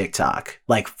have a TikTok,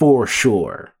 like for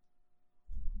sure.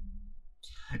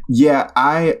 Yeah,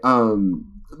 admittedly,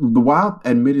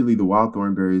 the Wild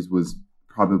Thornberries was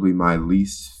probably my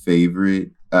least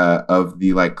favorite of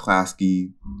the like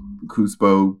Klasky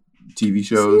Kuspo TV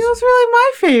shows. It was really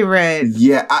my favorite.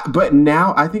 Yeah, but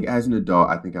now I think as an adult,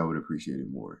 I think I would appreciate it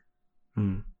more.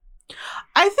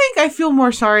 I think I feel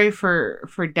more sorry for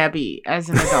Debbie as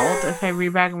an adult if I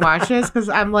read back and watch this because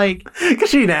I'm like, because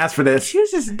she didn't ask for this. She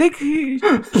was just she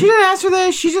didn't ask for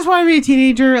this. She just wanted to be a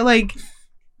teenager. Like.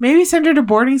 Maybe send her to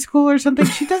boarding school or something.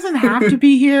 She doesn't have to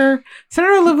be here. Send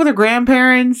her to live with her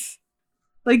grandparents.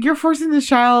 Like, you're forcing this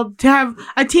child to have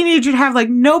a teenager to have, like,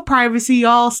 no privacy,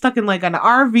 all stuck in, like, an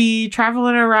RV,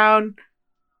 traveling around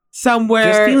somewhere.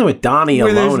 Just dealing with Donnie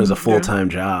alone is a full-time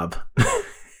job.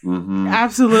 Mm-hmm.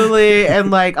 Absolutely. And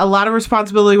like a lot of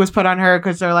responsibility was put on her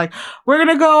because they're like, we're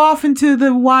gonna go off into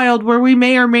the wild where we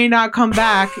may or may not come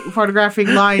back,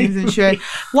 photographing lions and shit.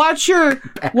 Watch your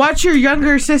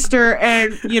younger sister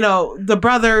and, you know, the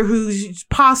brother who's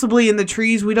possibly in the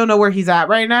trees. We don't know where he's at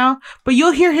right now, but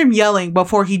you'll hear him yelling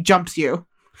before he jumps you.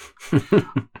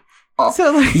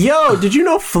 So, like, yo, did you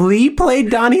know Flea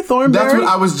played Donnie Thornberry? That's what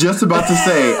I was just about to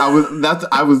say.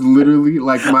 I was literally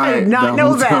like I did not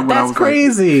know that. That's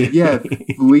crazy. Like, yeah,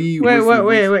 Flea.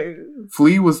 Wait.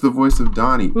 Flea was the voice of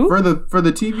Donnie for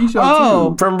the TV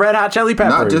show too. From Red Hot Chili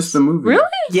Peppers, not just the movie. Really?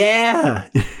 Yeah.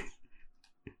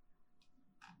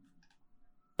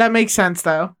 That makes sense,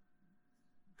 though.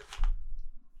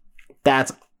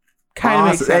 That's kind of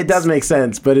makes sense. It does make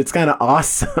sense, but it's kind of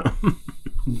awesome.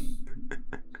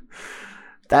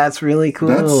 That's really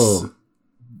cool.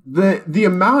 The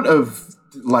amount of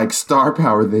like star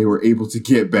power they were able to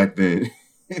get back then.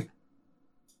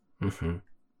 Mm-hmm.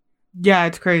 Yeah,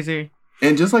 it's crazy.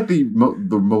 And just like the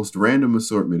most random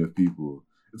assortment of people.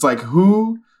 It's like,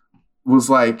 who was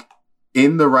like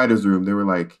in the writer's room? They were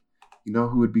like, you know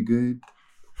who would be good?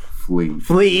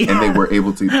 Flea. And they were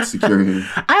able to secure him.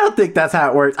 I don't think that's how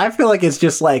it works. I feel like it's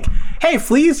just like, hey,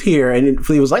 Flea's here. And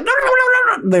Flea was like, no.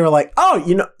 They were like, oh,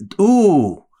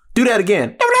 ooh, do that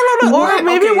again. Or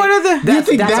maybe one of the... Do you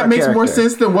think that makes more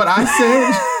sense than what I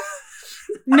said?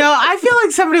 No, I feel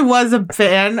like somebody was a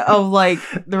fan of like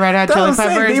the Red Hot Chili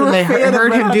Peppers, and they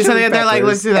heard him do something, and they're like,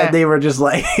 "Let's do that." And they were just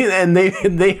like, and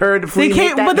they heard. They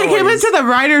came into the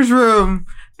writers' room.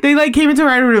 They like came into the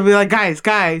writers' room and be like, "Guys,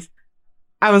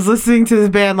 I was listening to this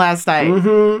band last night.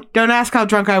 Mm-hmm. Don't ask how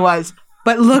drunk I was,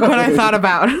 but look what I thought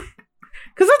about."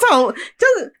 Because that's all.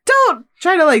 Don't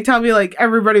try to like tell me like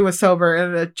everybody was sober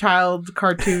in a child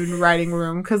cartoon writing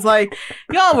room, because like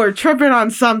y'all were tripping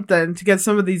on something to get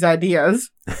some of these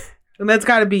ideas, and that's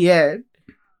got to be it.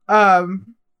 I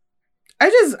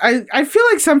feel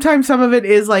like sometimes some of it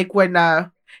is like when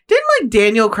didn't like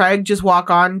Daniel Craig just walk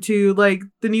on to like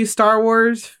the new Star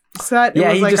Wars set?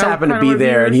 Yeah, he just happened to be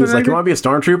there, and he was like, "You want to be a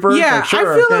stormtrooper?" Yeah, like,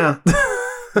 sure.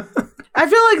 I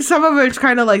feel like some of it's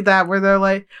kind of like that, where they're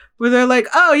like,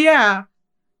 "Oh yeah,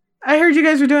 I heard you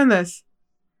guys were doing this.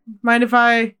 Mind if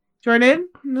I join in?"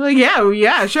 And they're like,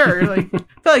 yeah, sure. Like, I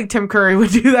feel like Tim Curry would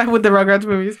do that with the Rugrats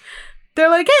movies. They're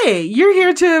like, "Hey, you're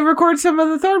here to record some of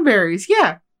the Thornberries.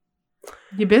 Yeah,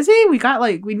 you busy? We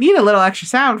need a little extra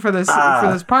sound for this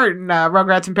part in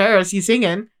Rugrats in Paris. You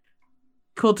singing?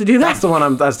 Cool to do that." That's the one I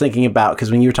was thinking about,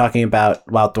 because when you were talking about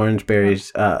Wild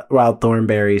Thornberries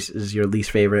is your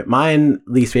least favorite. Mine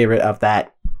least favorite of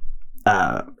that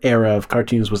era of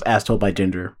cartoons was As Told by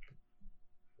Ginger.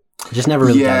 Just never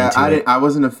really got into it. I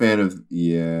wasn't a fan of.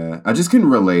 Yeah, I just couldn't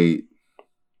relate.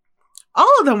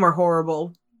 All of them were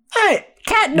horrible. Hey,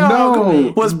 Cat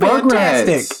Dog was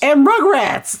fantastic, and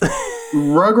Rugrats.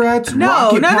 Rugrats.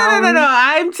 No.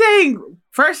 I'm saying,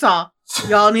 first off,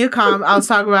 y'all need to calm. I was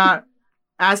talking about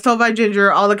As Told by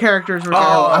Ginger. All the characters were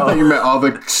terrible. I thought you meant all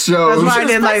the shows. That's why I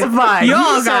didn't like.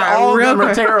 Y'all got all of them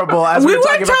are terrible. As we were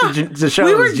talking about the shows,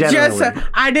 we were generally.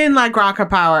 I didn't like Rocket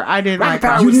Power. I didn't like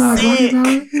Rocket Power. Was sick.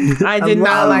 I did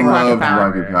not like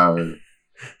Rocket Power.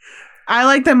 I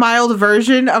like the mild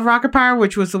version of Rocket Power,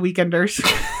 which was the Weekenders.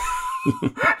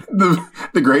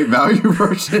 the Great Value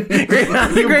version. Great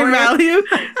Value.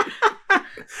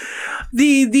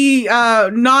 The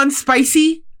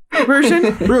non-spicy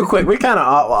version. Real quick, we're kind of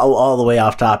all the way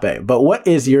off topic, but what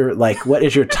is your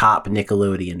top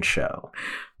Nickelodeon show?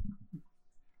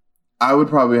 I would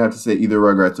probably have to say either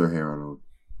Rugrats or Hey Arnold.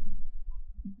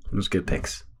 Those good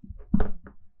picks.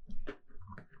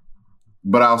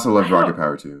 But I also love Rocket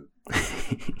Power too.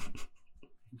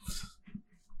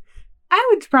 I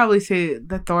would probably say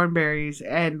the Thornberries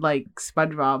and like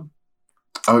SpongeBob.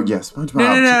 Oh yes, SpongeBob.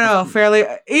 No. Fairly,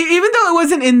 even though it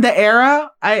wasn't in the era,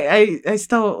 I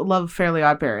still love Fairly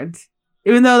Odd Parents.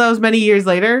 Even though that was many years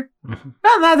later, not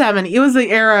that many. It was the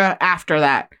era after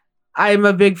that. I'm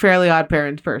a big Fairly Odd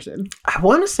Parents person. I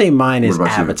want to say mine is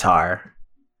Avatar.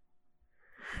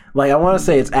 Like, I want to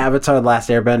say it's Avatar: The Last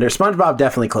Airbender. SpongeBob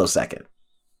definitely close second.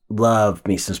 Love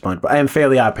me some SpongeBob. And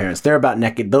Fairly Odd Parents. They're about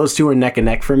those two are neck and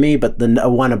neck for me, but the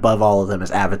one above all of them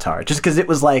is Avatar. Just because it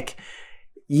was like,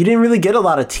 you didn't really get a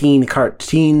lot of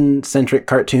teen-centric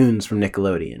cartoons from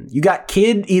Nickelodeon. You got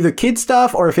either kid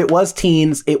stuff, or if it was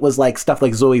teens, it was like stuff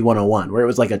like Zoe 101, where it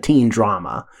was like a teen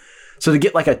drama. So to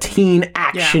get like a teen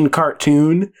action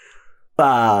cartoon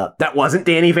that wasn't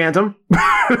Danny Phantom.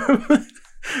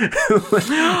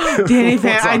 Danny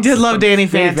Phantom. I did love Danny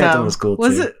Phantom. Danny Phantom was cool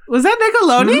too. Was that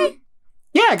Nickelodeon? Mm-hmm.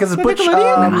 Yeah, because it's Butch.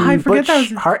 I forget Butch that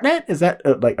was Hartnett. Is that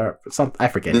something? I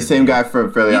forget. The same guy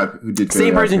from Fairly Odd who did.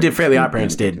 Same person who did Fairly Odd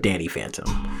Parents did Danny Phantom.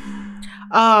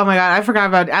 Oh my god, I forgot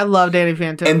about it. I love Danny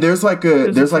Phantom. And there's like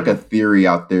a theory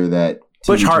out there that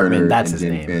Butch Hartman, that's his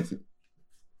name.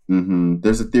 Mm-hmm.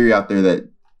 There's a theory out there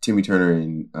that Timmy Turner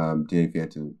and Danny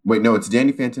Phantom. Wait, no, it's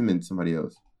Danny Phantom and somebody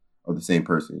else, or the same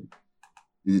person.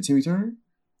 Is it Timmy Turner?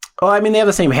 Oh, I mean, they have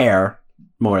the same hair,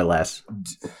 more or less.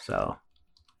 So,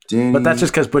 but that's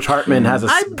just because Butch Hartman has a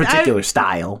particular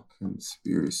style.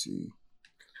 Conspiracy.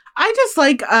 I just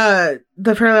like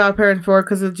the Fairly Odd Parents 4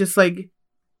 because it's just like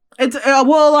it's a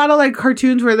lot of like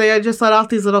cartoons where they just let off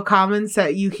these little comments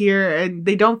that you hear and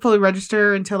they don't fully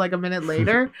register until like a minute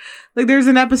later. Like there's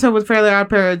an episode with Fairly Odd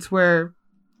Parents where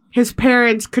his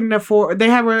parents couldn't afford.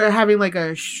 Were having like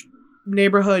a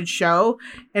neighborhood show,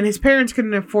 and his parents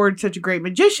couldn't afford such a great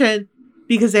magician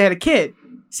because they had a kid.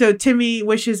 So Timmy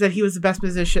wishes that he was the best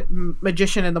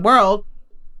magician in the world.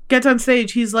 Gets on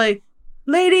stage, he's like,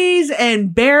 "Ladies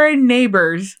and barren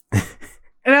neighbors,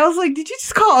 And I was like, did you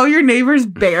just call all your neighbors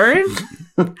Baron?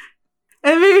 And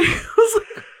maybe I was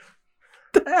like,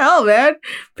 what the hell, man?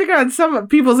 Picking on some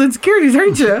people's insecurities,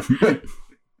 aren't you?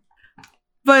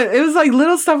 But it was like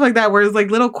little stuff like that where it's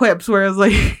like little quips where it was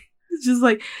like, it's just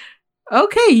like,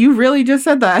 okay, you really just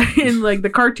said that in like the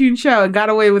cartoon show and got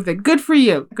away with it. Good for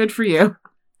you. Good for you.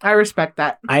 I respect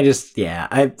that.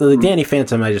 The Danny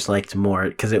Phantom I just liked more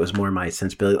because it was more my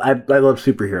sensibility. I love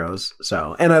superheroes,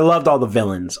 so, and I loved all the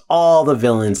villains. All the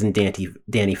villains in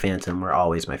Danny Phantom were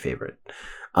always my favorite.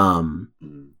 From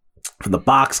the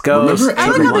Box Ghost,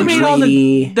 I like how they made all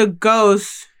the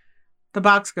ghosts, the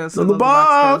Box Ghosts, the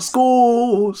Box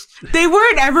Ghosts. They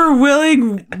weren't ever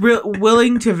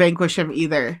willing to vanquish him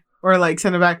either, or like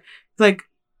send him back. It's like,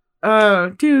 oh,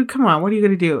 dude, come on. What are you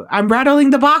going to do? I'm rattling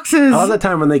the boxes. I love that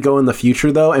time when they go in the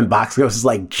future, though, and Box Ghost is,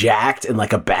 like, jacked and,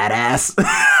 like, a badass.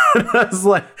 I was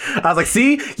like,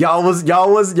 see? Y'all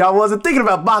wasn't thinking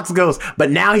about Box Ghost, but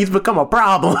now he's become a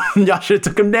problem. Y'all should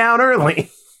have took him down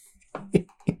early.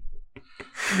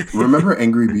 Remember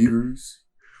Angry Beavers?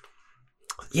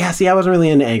 Yeah, see, I wasn't really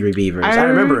into Angry Beavers. I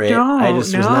remember it. I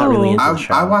just was not really into the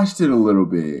show. I watched it a little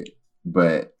bit,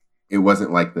 but it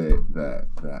wasn't, like, the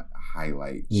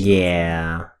highlight.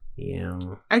 Yeah.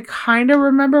 I kind of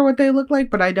remember what they look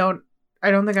like, but I don't think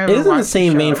I ever watched it. It is in the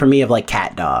same vein for me of like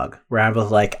Cat Dog, where I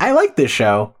was like, I like this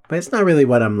show, but it's not really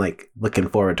what I'm like looking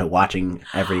forward to watching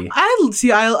every.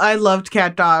 I loved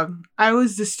Cat Dog. I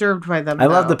was disturbed by them. I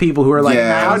love the people who are like,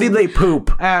 how did they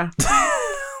poop? Yeah,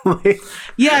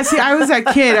 see, I was that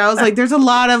kid. I was like, there's a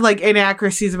lot of like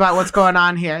inaccuracies about what's going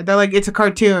on here. They're like, it's a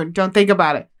cartoon. Don't think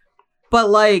about it. But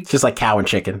like, it's just like cow and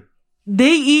chicken.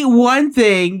 They eat one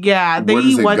thing. Yeah, they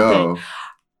eat one thing.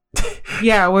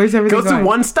 Yeah, where's everything goes through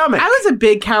one stomach. I was a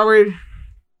big coward.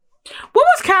 What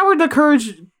was Coward the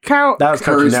Courage? That was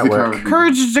Cartoon Network.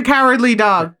 Courage is the Cowardly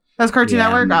Dog. That's Cartoon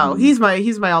Network. Oh, he's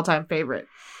my all-time favorite.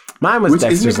 Mine was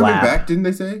Dexter's Lab. Isn't it coming back? Didn't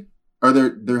they say? Or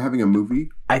they're having a movie?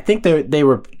 I think they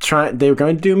were going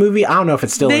to do a movie. I don't know if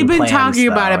it's still. They've been talking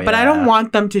about it, but I don't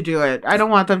want them to do it.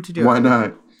 Why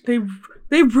not?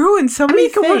 They ruined so many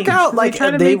things. It can work out. Like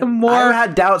trying to make them more. I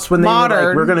had doubts when modern. They were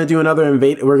like, we're going to do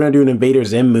we're going to do an Invader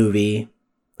Zim movie,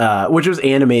 which was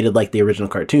animated like the original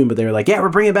cartoon. But they were like, yeah, we're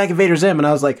bringing back Invader Zim, and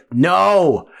I was like,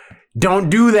 no, don't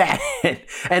do that.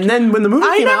 And then when the movie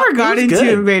came out, I never got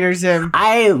into Invader Zim.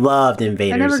 I loved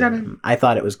Invader Zim. I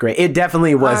thought it was great. It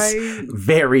definitely was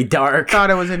very dark. I thought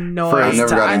it was annoying.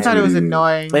 I thought it was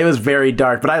annoying. It was very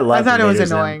dark, but I loved it. I thought it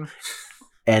was annoying.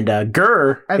 And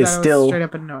Gurr is still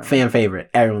fan favorite.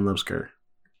 Everyone loves Gurr.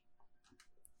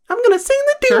 I'm gonna sing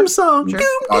the Doom song. Sure.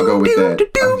 I'll go with that.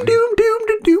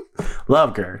 Doom.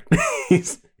 Love Gurr.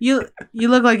 You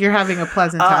look like you're having a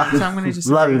pleasant time, so I'm gonna just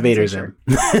love Invader Zim.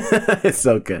 It's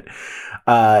so good.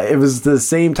 It was the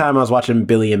same time I was watching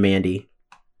Billy and Mandy.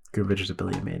 Good pictures of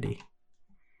Billy and Mandy.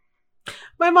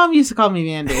 My mom used to call me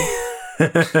Mandy.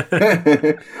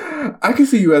 I can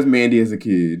see you as Mandy as a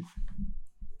kid.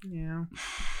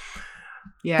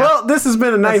 Yeah. Well, this has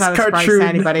been a nice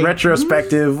cartoon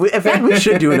retrospective. In fact, we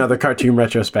should do another cartoon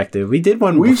retrospective. We did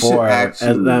one before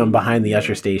behind the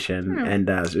Usher station, and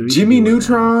Jimmy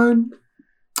Neutron.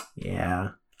 Yeah,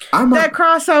 that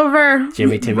crossover.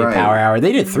 Jimmy Timmy Power Hour.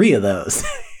 They did 3 of those.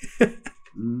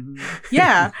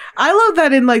 Yeah, I love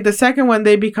that in like the second one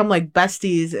they become like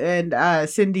besties, and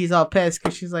Cindy's all pissed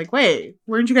because she's like, "Wait,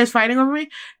 weren't you guys fighting over me?"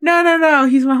 No,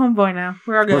 he's my homeboy now.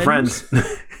 We're all good. We're friends.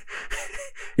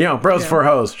 Bros for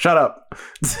hoes. Shut up.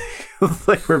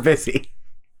 Like we're busy.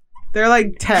 They're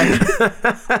like 10. Yeah,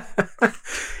 but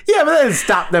that didn't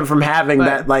stop them from having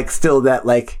that like still that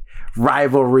like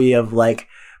rivalry of like.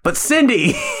 But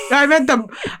Cindy, I meant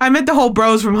the whole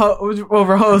bros from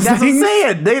over hoes. That's thing. What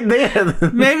I'm saying. They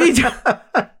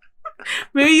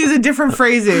maybe use a different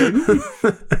phrasing.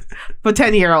 But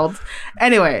 10-year-olds.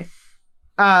 Anyway,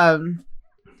 I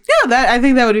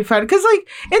think that would be fun because like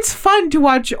it's fun to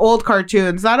watch old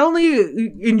cartoons. Not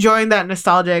only enjoying that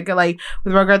nostalgic, like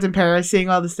with Rugrats in Paris, seeing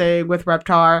all this thing with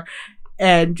Reptar,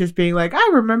 and just being like,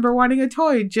 I remember wanting a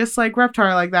toy just like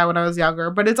Reptar like that when I was younger.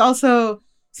 But it's also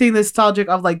seeing the nostalgic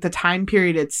of like the time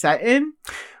period it's set in.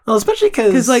 Well, especially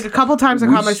because like a couple times I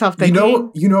caught myself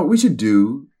thinking, you know what we should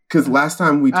do? Because last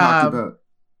time we talked about.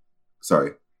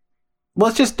 Sorry. Well,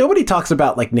 it's just nobody talks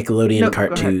about like Nickelodeon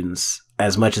cartoons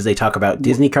as much as they talk about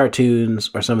Disney cartoons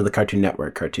or some of the Cartoon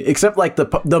Network cartoons, except like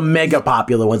the mega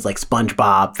popular ones like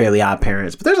SpongeBob, Fairly Odd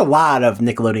Parents. But there's a lot of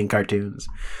Nickelodeon cartoons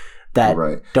that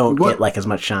don't get like as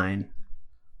much shine.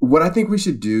 What I think we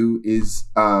should do is,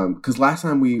 because last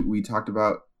time we talked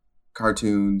about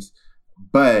cartoons,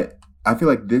 but I feel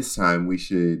like this time we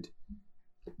should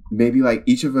maybe like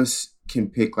each of us can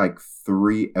pick like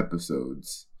 3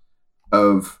 episodes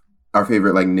of our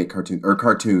favorite like Nick cartoons or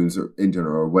cartoons or in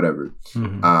general or whatever,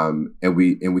 and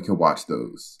we can watch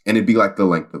those, and it'd be like the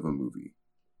length of a movie,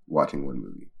 watching one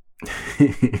movie.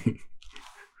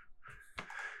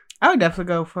 I would definitely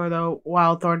go for the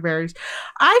Wild Thornberrys.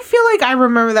 I feel like I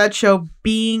remember that show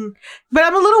being, but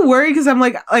I'm a little worried because I'm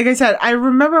like I said, I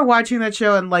remember watching that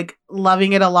show and like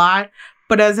loving it a lot.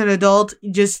 But as an adult,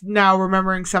 just now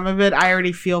remembering some of it, I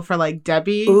already feel for like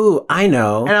Debbie. Ooh, I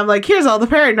know. And I'm like, here's all the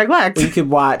parent neglect. We could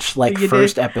watch like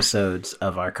first episodes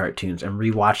of our cartoons and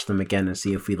rewatch them again and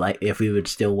see if we would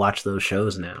still watch those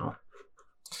shows now.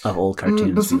 Of old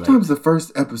cartoons. But sometimes the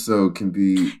first episode can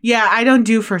be... Yeah, I don't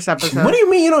do first episodes. What do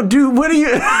you mean you don't do... What do you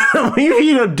mean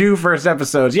you don't do first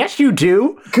episodes? Yes, you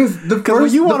do. Because when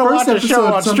you want to watch a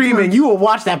show on streaming, you will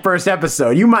watch that first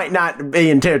episode. You might not be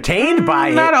entertained by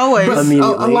it. Not always. But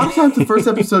a lot of times the first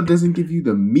episode doesn't give you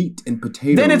the meat and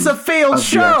potatoes. Then it's a failed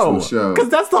show. Because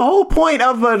that's the whole point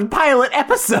of a pilot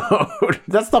episode.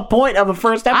 That's the point of a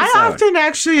first episode.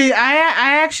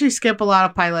 I actually skip a lot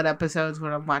of pilot episodes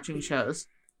when I'm watching shows.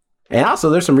 And also,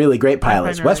 there's some really great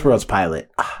pilots. Westworld's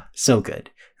pilot, so good.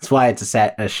 That's why it's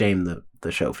a shame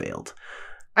the show failed.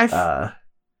 So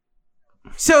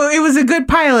it was a good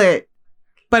pilot,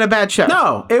 but a bad show.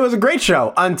 No, it was a great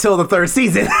show until the 3rd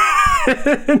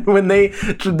season, when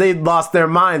they lost their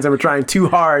minds and were trying too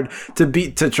hard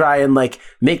to try and like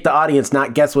make the audience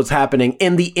not guess what's happening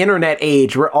in the internet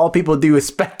age, where all people do is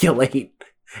speculate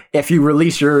if you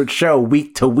release your show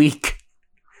week to week.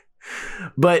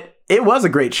 But it was a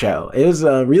great show. It was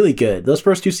really good. Those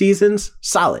first 2 seasons,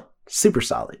 solid, super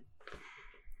solid.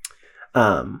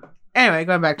 Anyway,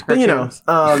 going back to cartoons.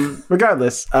 But,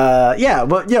 regardless,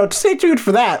 stay tuned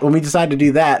for that when we decide to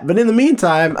do that. But in the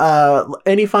meantime,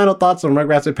 any final thoughts on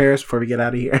Rugrats in Paris before we get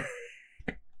out of here?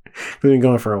 We've been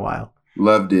going for a while.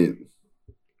 Loved it.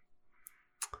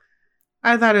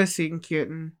 I thought it was sweet and cute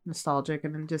and nostalgic,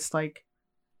 and just like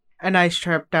a nice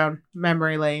trip down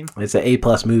memory lane. It's an A+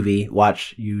 movie.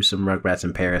 Watch you some Rugrats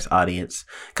in Paris, audience.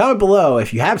 Comment below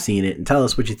if you have seen it and tell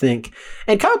us what you think.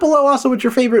 And comment below also what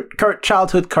your favorite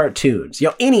childhood cartoons.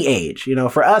 Any age.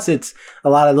 For us, it's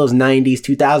a lot of those 90s,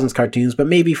 2000s cartoons. But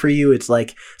maybe for you, it's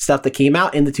like stuff that came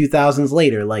out in the 2000s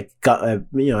later. Like,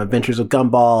 Adventures of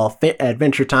Gumball,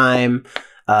 Adventure Time,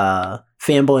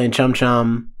 Fanboy and Chum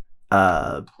Chum,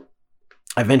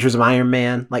 Adventures of Iron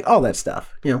Man, like all that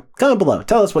stuff. Comment below.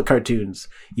 Tell us what cartoons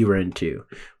you were into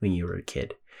when you were a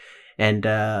kid. And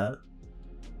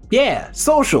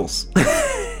socials.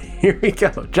 Here we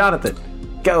go. Jonathan,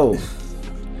 go.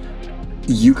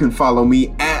 You can follow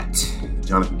me at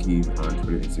Jonathan Keys on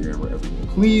Twitter, Instagram, wherever you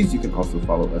please. You can also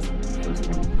follow us at The First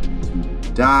One to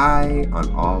Die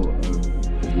on all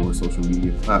of your social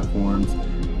media platforms.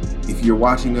 If you're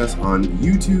watching us on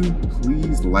YouTube,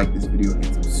 please like this video and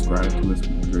subscribe to us.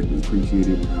 We greatly appreciate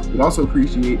it. We'd also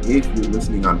appreciate if you're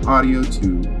listening on audio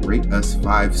to rate us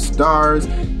 5 stars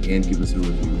and give us a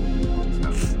review.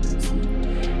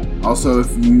 Also,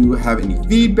 if you have any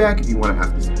feedback, if you want to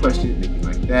ask us a question, anything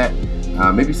like that,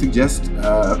 maybe suggest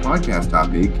a podcast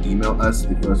topic, email us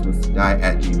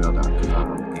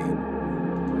thefirstones2die@gmail.com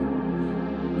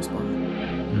and respond.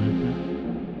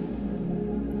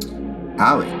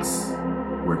 Alex,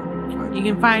 where can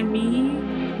people find you?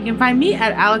 You can find me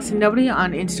at Alex and Nobody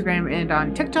on Instagram and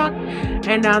on TikTok,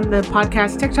 and on the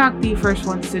podcast TikTok, The First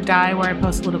Ones to Die, where I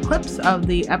post little clips of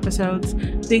the episodes,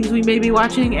 things we may be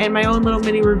watching, and my own little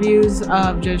mini reviews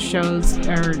of just shows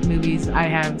or movies I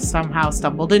have somehow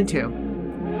stumbled into.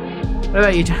 What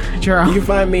about you, Jerome? You can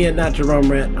find me at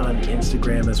NotJeromeRant on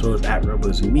Instagram, as well as at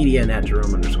RoboZooMedia and at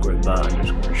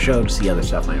Jerome_the_show to see other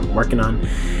stuff I am working on.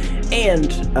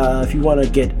 And if you want to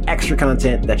get extra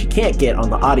content that you can't get on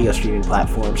the audio streaming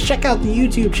platforms, check out the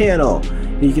YouTube channel.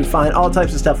 You can find all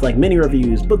types of stuff like mini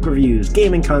reviews, book reviews,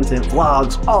 gaming content,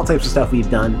 vlogs, all types of stuff we've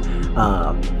done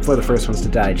for the First Ones to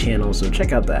Die channel. So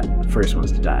check out that First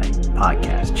Ones to Die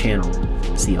podcast channel.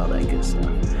 See all that good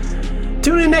stuff.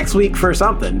 Tune in next week for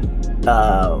something.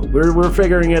 We're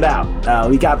figuring it out.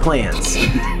 We got plans.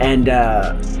 And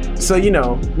so,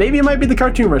 maybe it might be the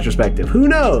cartoon retrospective. Who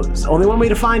knows? Only one way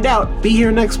to find out. Be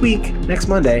here next week, next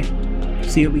Monday.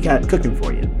 See what we got cooking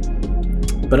for you.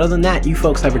 But other than that, you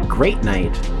folks have a great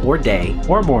night or day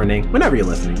or morning, whenever you're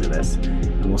listening to this.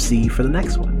 And we'll see you for the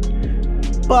next one.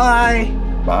 Bye.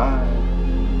 Bye.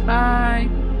 Bye.